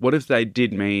word? What if they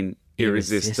did mean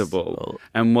irresistible?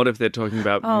 And what if they're talking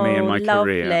about me and my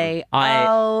career?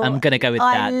 I'm going to go with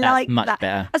that. That's much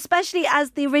better. Especially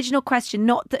as the original question,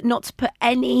 not to put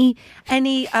any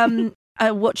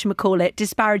whatchamacallit,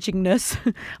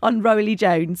 disparagingness on Rosie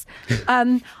Jones.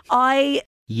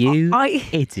 You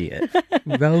idiot.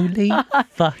 Rosie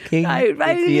fucking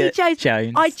idiot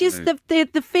Jones. I just,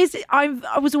 the physics, I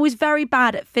was always very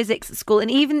bad at physics at school.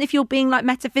 And even if you're being like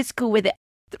metaphysical with it,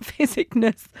 the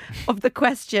physicness of the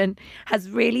question has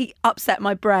really upset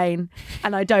my brain.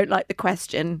 And I don't like the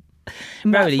question.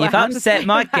 Rosie, you've upset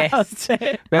my guest.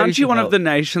 Aren't you one of the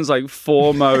nation's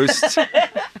foremost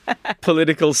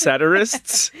political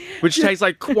satirists? Which takes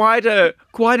quite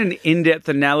an in-depth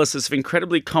analysis of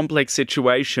incredibly complex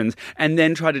situations and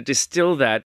then try to distill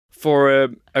that for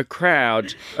a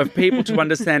crowd of people to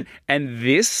understand. And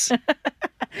this?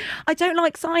 I don't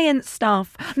like science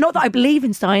stuff. Not that I believe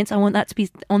in science. I want that to be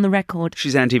on the record.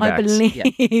 She's anti-vax. I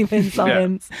believe in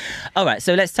science. All right,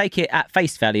 so let's take it at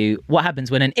face value. What happens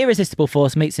when an irresistible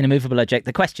force meets an immovable object?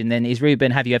 The question then is,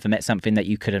 Reuben, have you ever met something that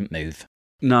you couldn't move?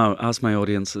 No, ask my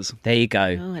audiences. There you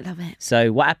go. Oh, I love it.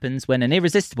 So what happens when an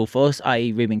irresistible force,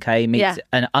 i.e. Reuben Kaye, meets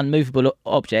an unmovable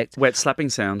object? Wet slapping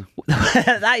sound.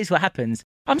 That is what happens.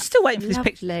 I'm still waiting for this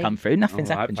picture to come through. Nothing's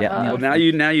happened yet. Well, now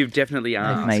you've definitely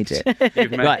asked. I've made it. You've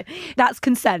made right. That's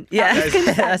consent. Yeah,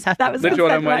 that's happened. That was consent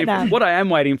what I'm waiting for. What I am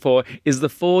waiting for is the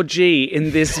 4G in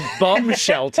this bomb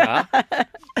shelter.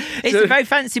 It's a very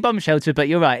fancy bomb shelter, but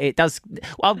you're right. It does.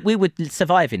 Well, we would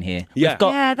survive in here. Yeah. We've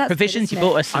got that's provisions. good, You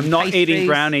bought us some I'm not pastries. eating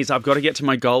brownies. I've got to get to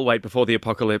my goal weight before the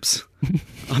apocalypse.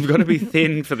 I've got to be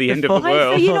thin for the end of the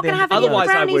world. So you're not going to have any of the Otherwise,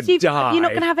 I brownies would die. You're not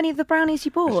going to have any of the brownies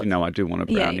you bought? Actually, no, I do want a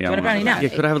brownie. you want a brownie now? Yeah,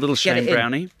 could I have a little Shane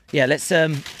brownie? Yeah, let's. I'll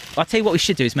tell you what we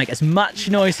should do is make as much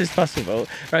noise as possible.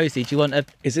 Rosie, do you want a?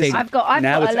 Is this? I've got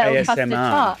now a it's little ASMR. custard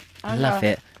tart. I love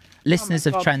it. Listeners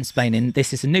of Transplaining,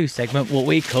 this is a new segment, what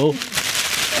we call.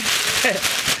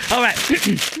 All right.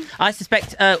 I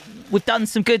suspect we've done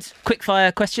some good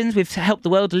quickfire questions. We've helped the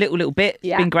world a little bit.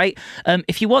 It's been great.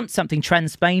 If you want something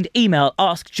transplained, email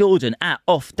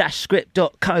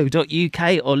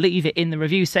askjordan@off-script.co.uk or leave it in the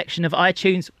review section of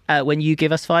iTunes when you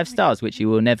give us 5 stars, which you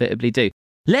will inevitably do.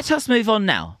 Let us move on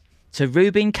now to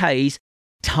Reuben Kaye's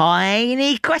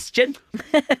tiny question.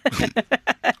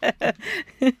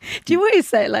 Do you always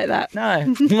say it like that?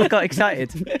 No, I got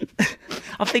excited.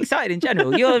 I'm excited in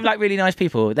general. You're really nice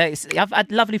people. I've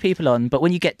had lovely people on, but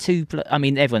when you get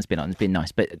everyone's been on, it's been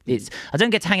nice, but I don't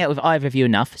get to hang out with either of you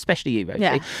enough, especially you,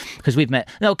 Rosie, because we've met.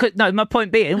 No, my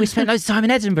point being, we spent loads of time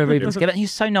in Edinburgh, Reuben, together, and he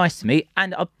was so nice to me.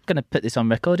 And I'm going to put this on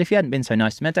record. If you hadn't been so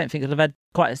nice to me, I don't think I'd have had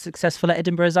quite as successful at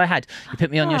Edinburgh as I had. You put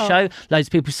me on your show. Loads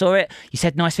of people saw it. You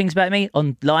said nice things about me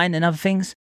online and other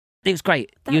things. It was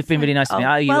great. You've been really nice to me.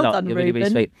 I owe you a lot. You're really, really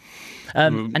sweet.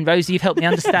 And Rosie, you've helped me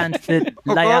understand the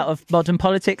layout of modern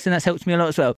politics, and that's helped me a lot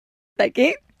as well. Thank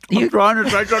you. I'm trying to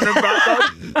say something about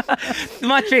that.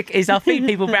 My trick is I'll feed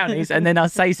people brownies and then I'll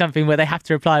say something where they have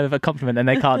to reply with a compliment and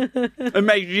they can't. It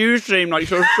makes you seem like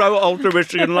you're so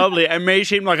altruistic and lovely, and me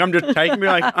seem like I'm just taking me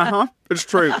it's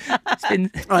true.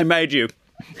 I made you.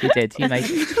 You did. You made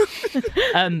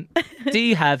it. Do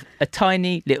you have a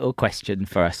tiny little question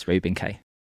for us, Reuben Kaye?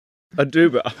 I do,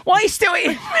 but Why are you still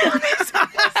eating brownies?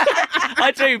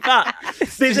 I do, but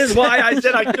this is why I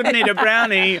said I couldn't eat a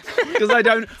brownie because I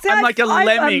don't. I'm like a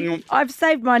lemming. I've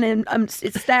saved mine and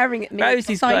it's staring at me.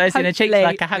 Rosie's got hers in her cheeks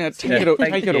like a hand. Take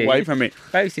it away from me.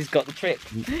 Rosie's got the trick.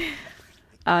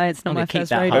 It's not I'm my going to keep first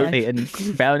that rodeo.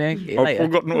 half-eaten brownie. I've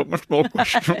forgotten what my small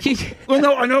question is. Well,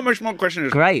 no, I know what my small question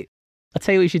is. Great. I'll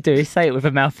tell you what you should do is say it with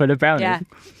a mouthful of brownie. Yeah.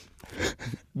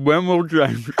 When will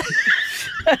James...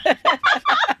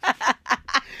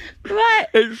 Right.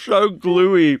 It's so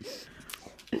gluey.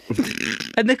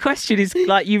 And the question is,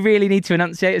 like, you really need to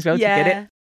enunciate as well to get it.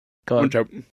 Go on.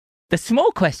 The small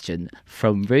question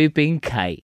from Reuben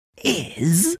Kaye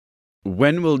is...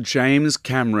 When will James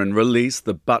Cameron release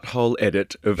the butthole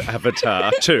edit of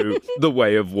Avatar 2, The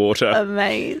Way of Water?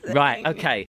 Amazing. Right,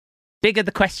 okay. Bigger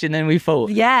the question than we thought.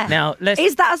 Yeah. Now,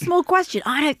 Is that a small question?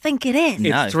 I don't think it is.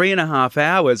 No. It's 3.5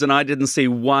 hours and I didn't see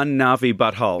one Navi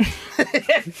butthole.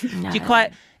 Do you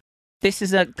quite... This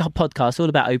is a podcast all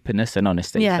about openness and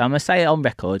honesty. Yeah. So I'm going to say it on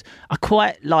record. I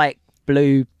quite like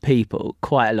blue people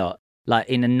quite a lot. Like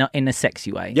in a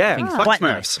sexy way. Yeah, I think it's fuck quite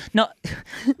Smurfs. Nice. Not,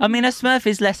 I mean, a Smurf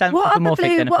is less What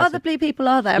anthropomorphic than a person. other blue people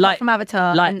are there apart from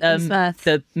Avatar and Smurfs?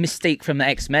 The Mystique from the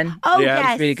X-Men. Oh, Yeah.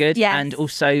 yes. It's really good. Yes. And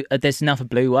also, there's another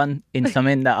blue one in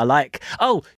something that I like.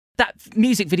 Oh, that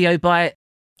music video by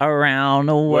Around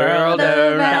the World.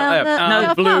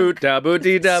 No, blue, double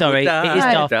D, double Sorry, da, it is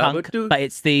Daft double Punk, do. but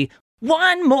it's the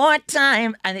One More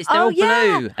Time, and they're all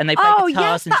blue, and they play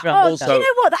guitars and drums. You know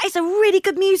what? That is a really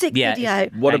good music video.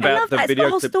 What I about love the that. video It's got a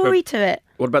whole clip story to it.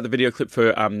 What about the video clip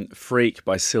for Freak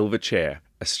by Silverchair,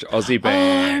 a Aussie band?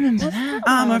 Oh, I remember that.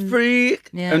 I'm a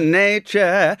freak Yeah. of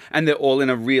nature. And they're all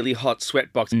in a really hot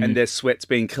sweat box and their sweat's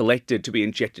being collected to be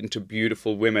injected into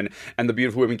beautiful women. And the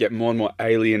beautiful women get more and more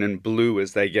alien and blue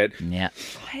as they get... Yeah.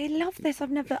 I love this. I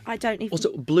don't even...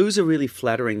 Also, blue's a really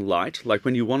flattering light. Like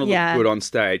when you want to look good on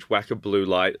stage, whack a blue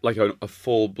light, like a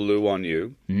full blue on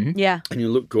you. Yeah. And you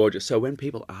look gorgeous. So when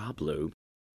people are blue,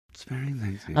 it's very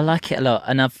sexy. I like it a lot,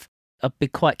 and I've been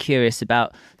quite curious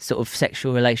about sort of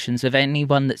sexual relations with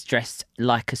anyone that's dressed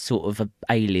like a sort of an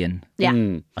alien. Yeah.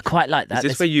 I quite like that.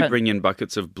 Is this where you bring in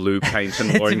buckets of blue paint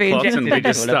and loincloths and we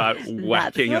just start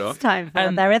whacking it That's off? what it's time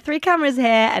for. There are 3 cameras here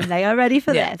and they are ready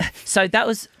for this. So that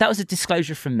was a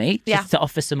disclosure from me, just to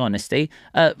offer some honesty.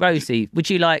 Rosie, would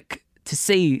you like to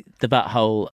see the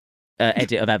butthole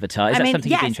edit of Avatar? Is that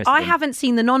something you'd be interested in? I haven't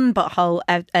seen the non-butthole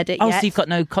edit yet. Oh, so you've got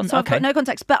no context. So I've got no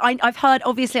context, but I've heard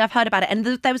about it. And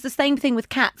there was the same thing with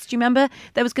cats. Do you remember?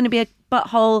 There was going to be a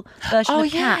butthole version of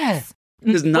cats.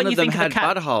 Because none When of you them think of a had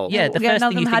cat- butthole. Yeah, the Yeah, first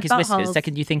none thing of you them think had is whiskers. buttholes.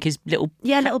 Second, you think is little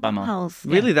Little bummer.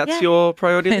 buttholes. Really? That's your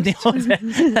priority list?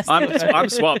 That's I'm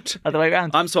swapped. Other way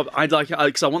around. I'm swapped. I'd like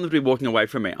because I want them to be walking away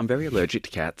from me. I'm very allergic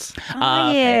to cats,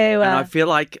 Are you? and I feel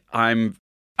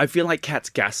like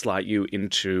cats gaslight you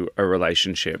into a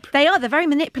relationship. They are. They're very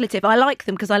manipulative. I like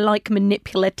them because I like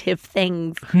manipulative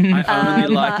things. I only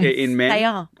like it in men. They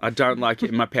are. I don't like it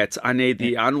in my pets. I need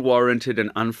the unwarranted and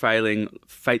unfailing,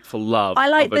 faithful love I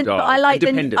like of a dog. I like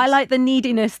the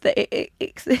neediness that it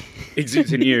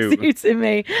exudes in you. exudes in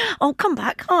me. Oh, come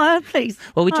back, please.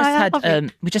 Well, we I love you.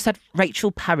 just had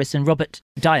Rachel Paris and Robert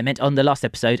Diamond on the last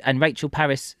episode, and Rachel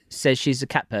Paris says she's a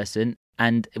cat person.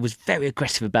 And it was very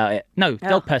aggressive about it. No,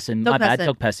 dog person. Dog My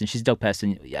bad. person. She's a dog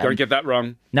person. Don't get that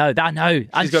wrong. No, I know.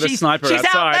 She's got a sniper she's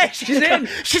outside. Out there.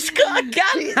 She's got a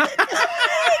gun.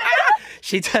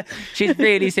 She's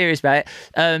really serious about it.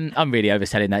 I'm really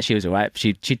overselling that. She was all right.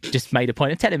 She just made a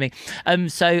point of telling me.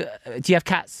 So, do you have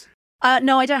cats?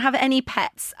 No, I don't have any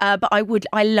pets, but I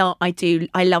love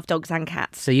dogs and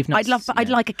cats. So you've not. I'd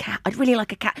like a cat. I'd really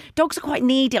like a cat. Dogs are quite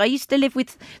needy. I used to live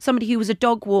with somebody who was a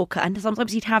dog walker, and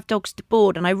sometimes he'd have dogs to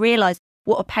board, and I realised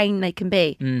what a pain they can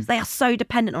be. They are so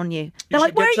dependent on you. They're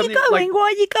like, "Where are you going? Why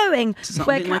are you going?"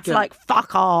 Where cats are like,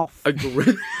 "Fuck off."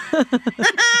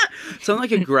 Something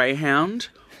like a greyhound,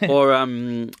 or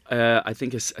I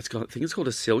think it's called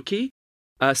a silky.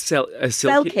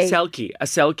 Selkie.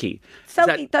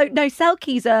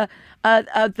 Selkies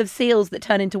are the seals that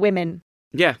turn into women.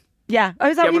 Yeah. Yeah. Oh,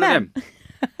 is that what you meant?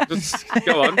 Just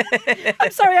go on. I'm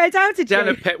sorry, I doubted you. Down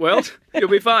at Pet World, you'll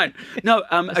be fine. No,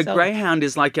 a greyhound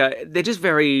is they're just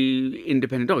very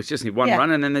independent dogs. Just need one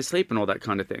run and then they sleep and all that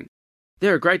kind of thing.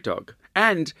 They're a great dog.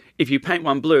 And if you paint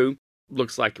one blue,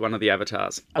 looks like one of the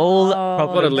avatars.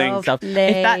 What a link. Stuff. If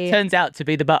that turns out to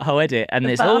be the butthole edit and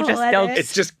it's all just dogs,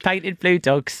 it's just painted blue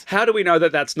dogs. How do we know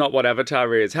that that's not what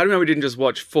Avatar is? How do we know we didn't just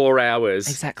watch 4 hours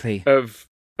exactly of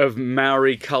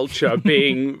Maori culture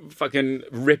being fucking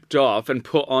ripped off and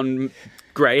put on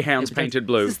greyhounds painted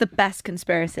blue. This is the best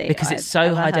conspiracy. Because I've it's so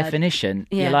ever high heard. definition.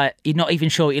 Yeah. You're not even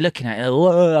sure what you're looking at.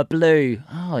 Whoa, blue.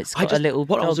 Oh, it's got a little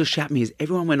What dog. also shat me is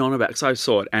everyone went on about, because I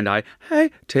saw it and I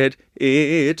hated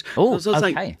it. Oh, So I was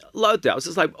okay. like, load that. I was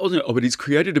just like, oh, but he's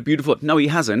created a beautiful... No, he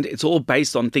hasn't. It's all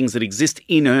based on things that exist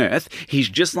in Earth. He's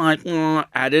just like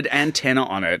added antenna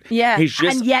on it. Yeah, He's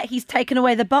just... and yet he's taken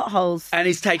away the buttholes. And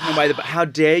he's taken away the... How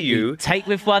dare you? Take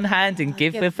with one hand and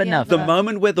give with the another. The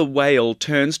moment where the whale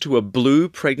turns to a blue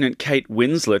pregnant Kate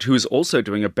Winslet, who is also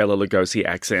doing a Bela Lugosi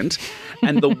accent,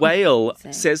 and the whale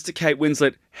says to Kate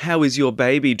Winslet, "How is your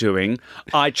baby doing?"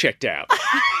 I checked out.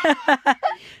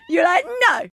 You're like,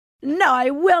 no, I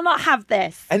will not have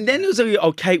this. And then it was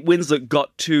Kate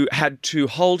Winslet had to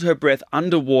hold her breath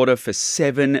underwater for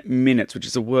 7 minutes, which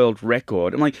is a world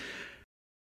record. I'm like,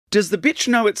 does the bitch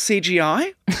know it's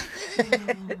CGI?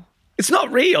 It's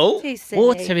not real. Too silly.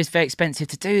 Water is very expensive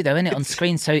to do, though, isn't it, on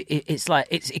screen? So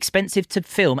it's expensive to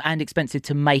film and expensive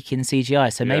to make in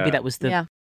CGI. So maybe Yeah. that was the Yeah.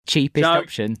 cheapest No,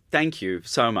 option. Thank you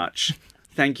so much.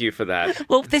 Thank you for that.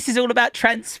 Well, this is all about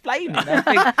transplaining. I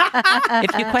think.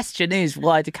 If your question is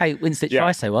why did Kate Winslet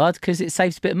try so hard, because it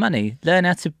saves a bit of money. Learn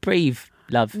how to breathe,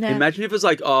 love. No. Imagine if it was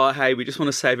like, oh, hey, we just want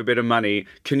to save a bit of money.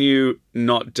 Can you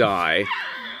not die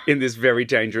in this very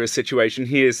dangerous situation?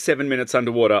 Here's 7 minutes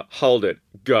underwater. Hold it.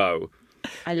 Go.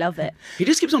 I love it. He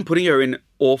just keeps on putting her in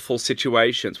awful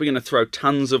situations. We're going to throw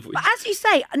tons of... But as you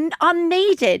say,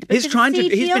 unneeded. He's been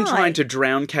CGI. trying to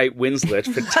drown Kate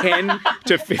Winslet for 10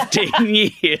 to 15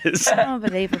 years.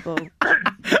 Unbelievable.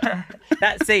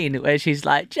 That scene where she's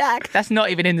like, Jack, that's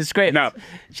not even in the script. No.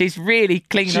 She's really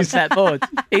clinging onto that board.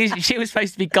 She was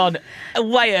supposed to be gone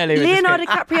way earlier in the Leonardo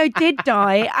script. DiCaprio did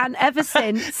die, and ever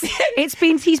since he's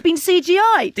been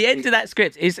CGI'd. The end of that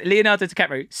script is Leonardo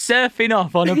DiCaprio surfing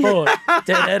off on a board.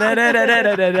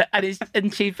 Da-da-da-da-da-da-da-da.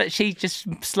 But she just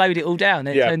slowed it all down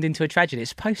and it turned into a tragedy. It's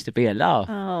supposed to be a laugh.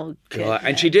 Oh, God.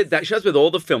 And she did that. She does with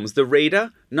all the films. The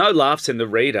Reader, no laughs in The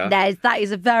Reader. that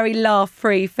is a very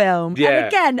laugh-free film. Yeah. And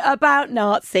again, about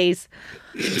Nazis.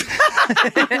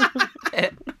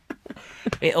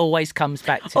 It always comes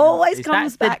back to Always Nazis.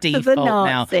 comes That's back the to the default now.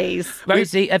 Nazis.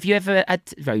 Rosie, have you ever had...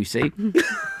 Rosie?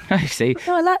 Rosie?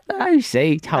 Oh, I like that.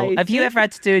 Rosie, Holt, have you Rosie. ever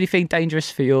had to do anything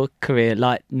dangerous for your career,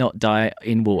 like not die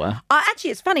in water?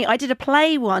 Actually, it's funny. I did a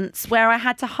play once where I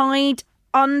had to hide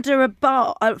under a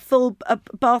bath full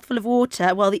of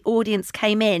water while the audience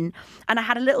came in, and I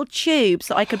had a little tube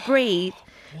so I could breathe.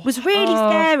 It was really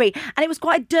scary, and it was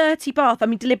quite a dirty bath. I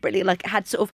mean, deliberately, like it had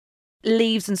sort of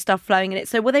leaves and stuff flowing in it.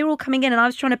 So they were all coming in, and I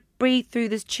was trying to breathe through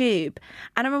this tube.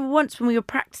 And I remember once when we were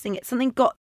practicing it,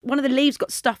 one of the leaves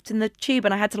got stuffed in the tube,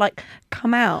 and I had to like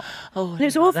come out. Oh, And it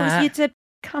was awful. So you had to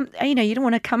come. You don't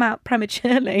want to come out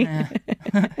prematurely.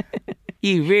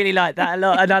 You really like that a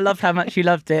lot, and I love how much you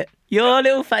loved it. Your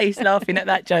little face laughing at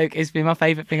that joke has been my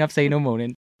favourite thing I've seen all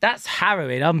morning. That's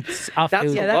harrowing. That's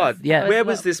odd. Yeah. Where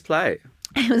was this play?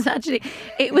 It was actually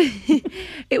it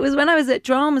was when I was at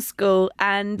drama school,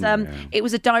 and it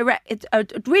was a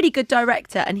really good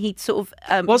director, and he sort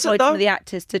of Was it, employed though? some of the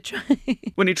actors to try.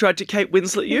 When he tried to Kate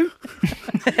Winslet you?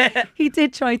 He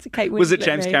did try to Kate Winslet. Was it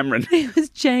James me. Cameron? It was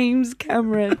James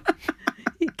Cameron.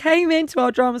 He came into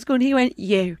our drama school and he went,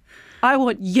 I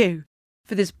want you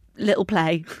for this little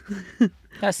play.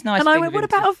 That's nice. And I thing went, of what him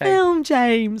to about a say. film,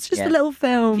 James? Just Yeah. a little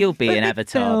film. You'll be A in big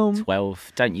Avatar film.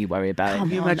 12. Don't you worry about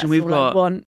Come it. you on, imagine that's we've all I got-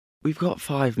 want. We've got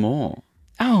 5 more.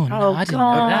 Oh, no, Oh, I didn't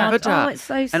know that. God. Avatar. Oh, it's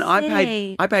so And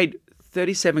silly. I paid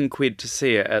 37 quid to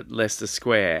see it at Leicester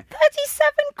Square.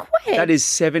 37 quid? That is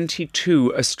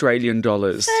 72 Australian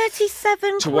dollars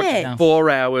 37 to quid? watch 4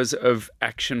 hours of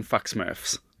action fuck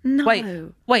Smurfs,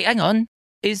 No. Wait, hang on.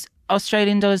 Is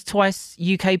Australian dollars twice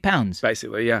UK pounds?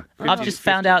 basically, yeah. I've just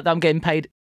found out that I'm getting paid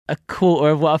a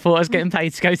quarter of what I thought I was getting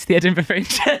paid to go to the Edinburgh Fringe.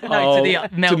 No, to the to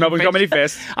Melbourne Melbourne Fringe. Comedy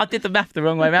Fest. I did the math the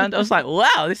wrong way around. I was like,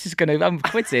 wow, this is I'm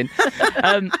quitting.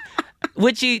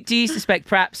 Do you suspect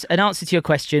perhaps an answer to your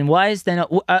question? Why is there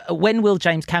not? When will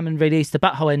James Cameron release the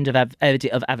butthole end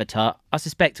of Avatar? I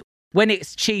suspect when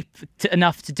it's cheap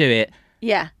enough to do it,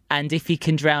 Yeah. and if he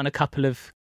can drown a couple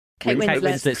of Kate Kate Winslet.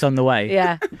 Winslets on the way.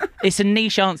 Yeah. It's a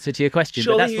niche answer to your question,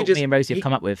 Surely but that's you what just- me and Rosie have he-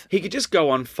 come up with. He could just go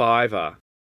on Fiverr.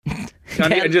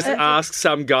 Can't he? And just ask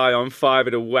some guy on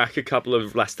Fiverr to whack a couple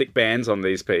of elastic bands on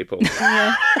these people.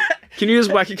 Can you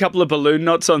just whack a couple of balloon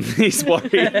knots on these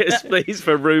warriors, please,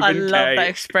 for Reuben I love Kaye? that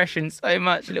expression so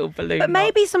much, little balloon. But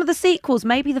maybe some of the sequels,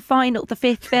 maybe the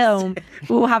 5th film,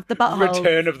 will have the buttholes.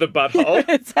 Return of the butthole.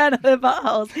 Return of the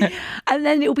buttholes. And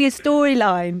then it'll be a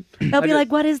storyline. They'll be like,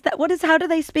 what is that? How do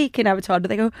they speak in Avatar? Do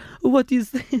they go, what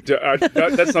is No,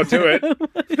 let's not do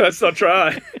it. Let's not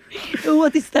try.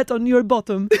 what is that on your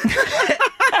bottom?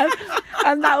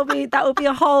 And that will be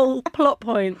a whole plot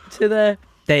point to the.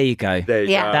 There you go. There you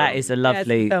go. That is a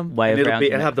lovely way of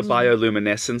rounding it'll have the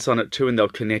bioluminescence on it too, and they'll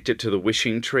connect it to the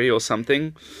wishing tree or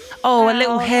something. Oh, a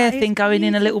little hair thing going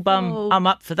in a little bum. I'm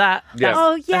up for that.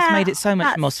 Yeah. That's made it so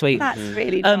much more sweet. That's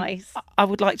really nice. I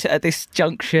would like to, at this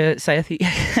juncture, say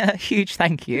a huge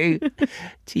thank you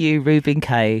to you, Reuben,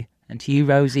 Kaye, and to you,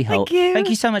 Rosie Holt. Thank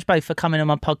you so much both for coming on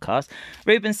my podcast.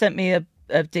 Reuben sent me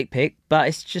a dick pic, but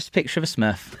it's just a picture of a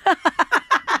Smurf.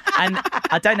 And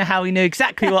I don't know how he knew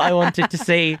exactly what I wanted to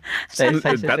see.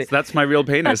 That's my real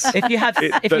penis. If you have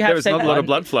there's not a lot of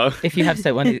blood flow. If you have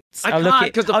sent one, I'll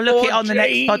look it on the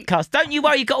next podcast. Don't you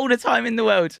worry, you've got all the time in the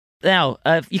world. Now,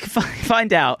 you can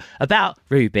find out about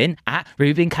Reuben at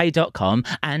ReubenKaye.com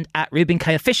and at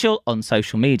ReubenKayeOfficial on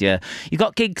social media. You've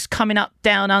got gigs coming up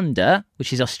down under,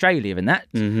 which is Australia and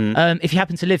that. Mm-hmm. If you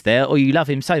happen to live there or you love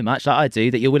him so much, like I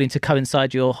do, that you're willing to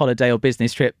coincide your holiday or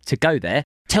business trip to go there,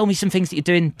 tell me some things that you're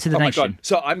doing to the nation. My God.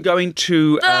 So I'm going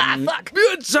to...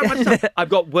 so much stuff. I've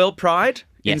got World Pride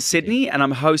in Sydney, and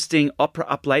I'm hosting Opera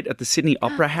Up Late at the Sydney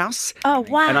Opera House. Oh,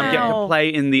 wow. And I'm getting to play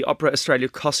in the Opera Australia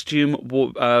costume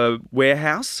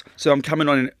warehouse. So I'm coming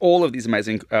on in all of these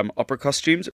amazing opera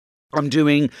costumes. I'm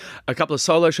doing a couple of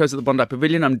solo shows at the Bondi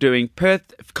Pavilion. I'm doing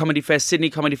Perth Comedy Fest,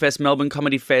 Sydney Comedy Fest, Melbourne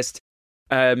Comedy Fest,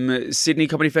 Sydney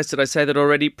Comedy Fest, did I say that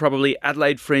already? Probably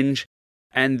Adelaide Fringe.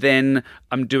 And then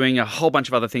I'm doing a whole bunch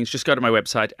of other things. Just go to my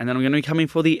website. And then I'm going to be coming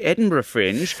for the Edinburgh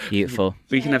Fringe. Beautiful.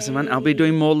 We can have some fun. I'll be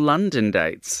doing more London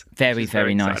dates. Very,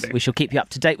 very nice. Exciting. We shall keep you up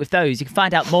to date with those. You can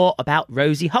find out more about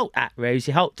Rosie Holt at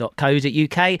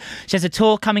rosieholt.co.uk. She has a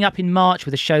tour coming up in March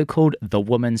with a show called The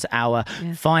Woman's Hour.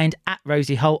 Yeah. Find at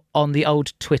Rosie Holt on the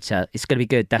old Twitter. It's going to be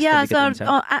good. That's going to be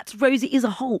good. At Rosie is a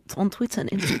Holt on Twitter and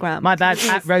Instagram. My bad.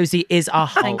 At Rosie is a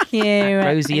Holt. Thank you. At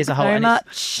Rosie is a Holt. Very and much.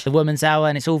 It's The Woman's Hour,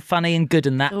 and it's all funny and good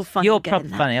and that. You're proper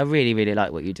funny. I really, really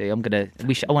like what you do. I want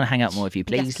to hang out more with you,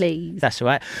 please. Yes, please. That's all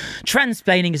right.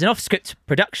 Transplaining is an off-script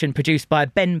production produced by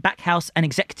Ben Backhouse and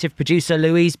executive producer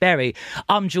Louise Berry.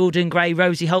 I'm Jordan Gray.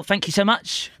 Rosie Holt, thank you so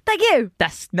much. Thank you.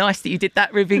 That's nice that you did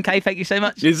that, Reuben Kaye. Thank you so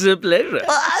much. It's a pleasure.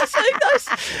 That's so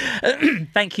nice.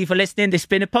 Thank you for listening. This has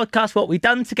been a podcast, What We've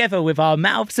Done Together with Our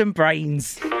Mouths and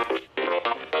Brains.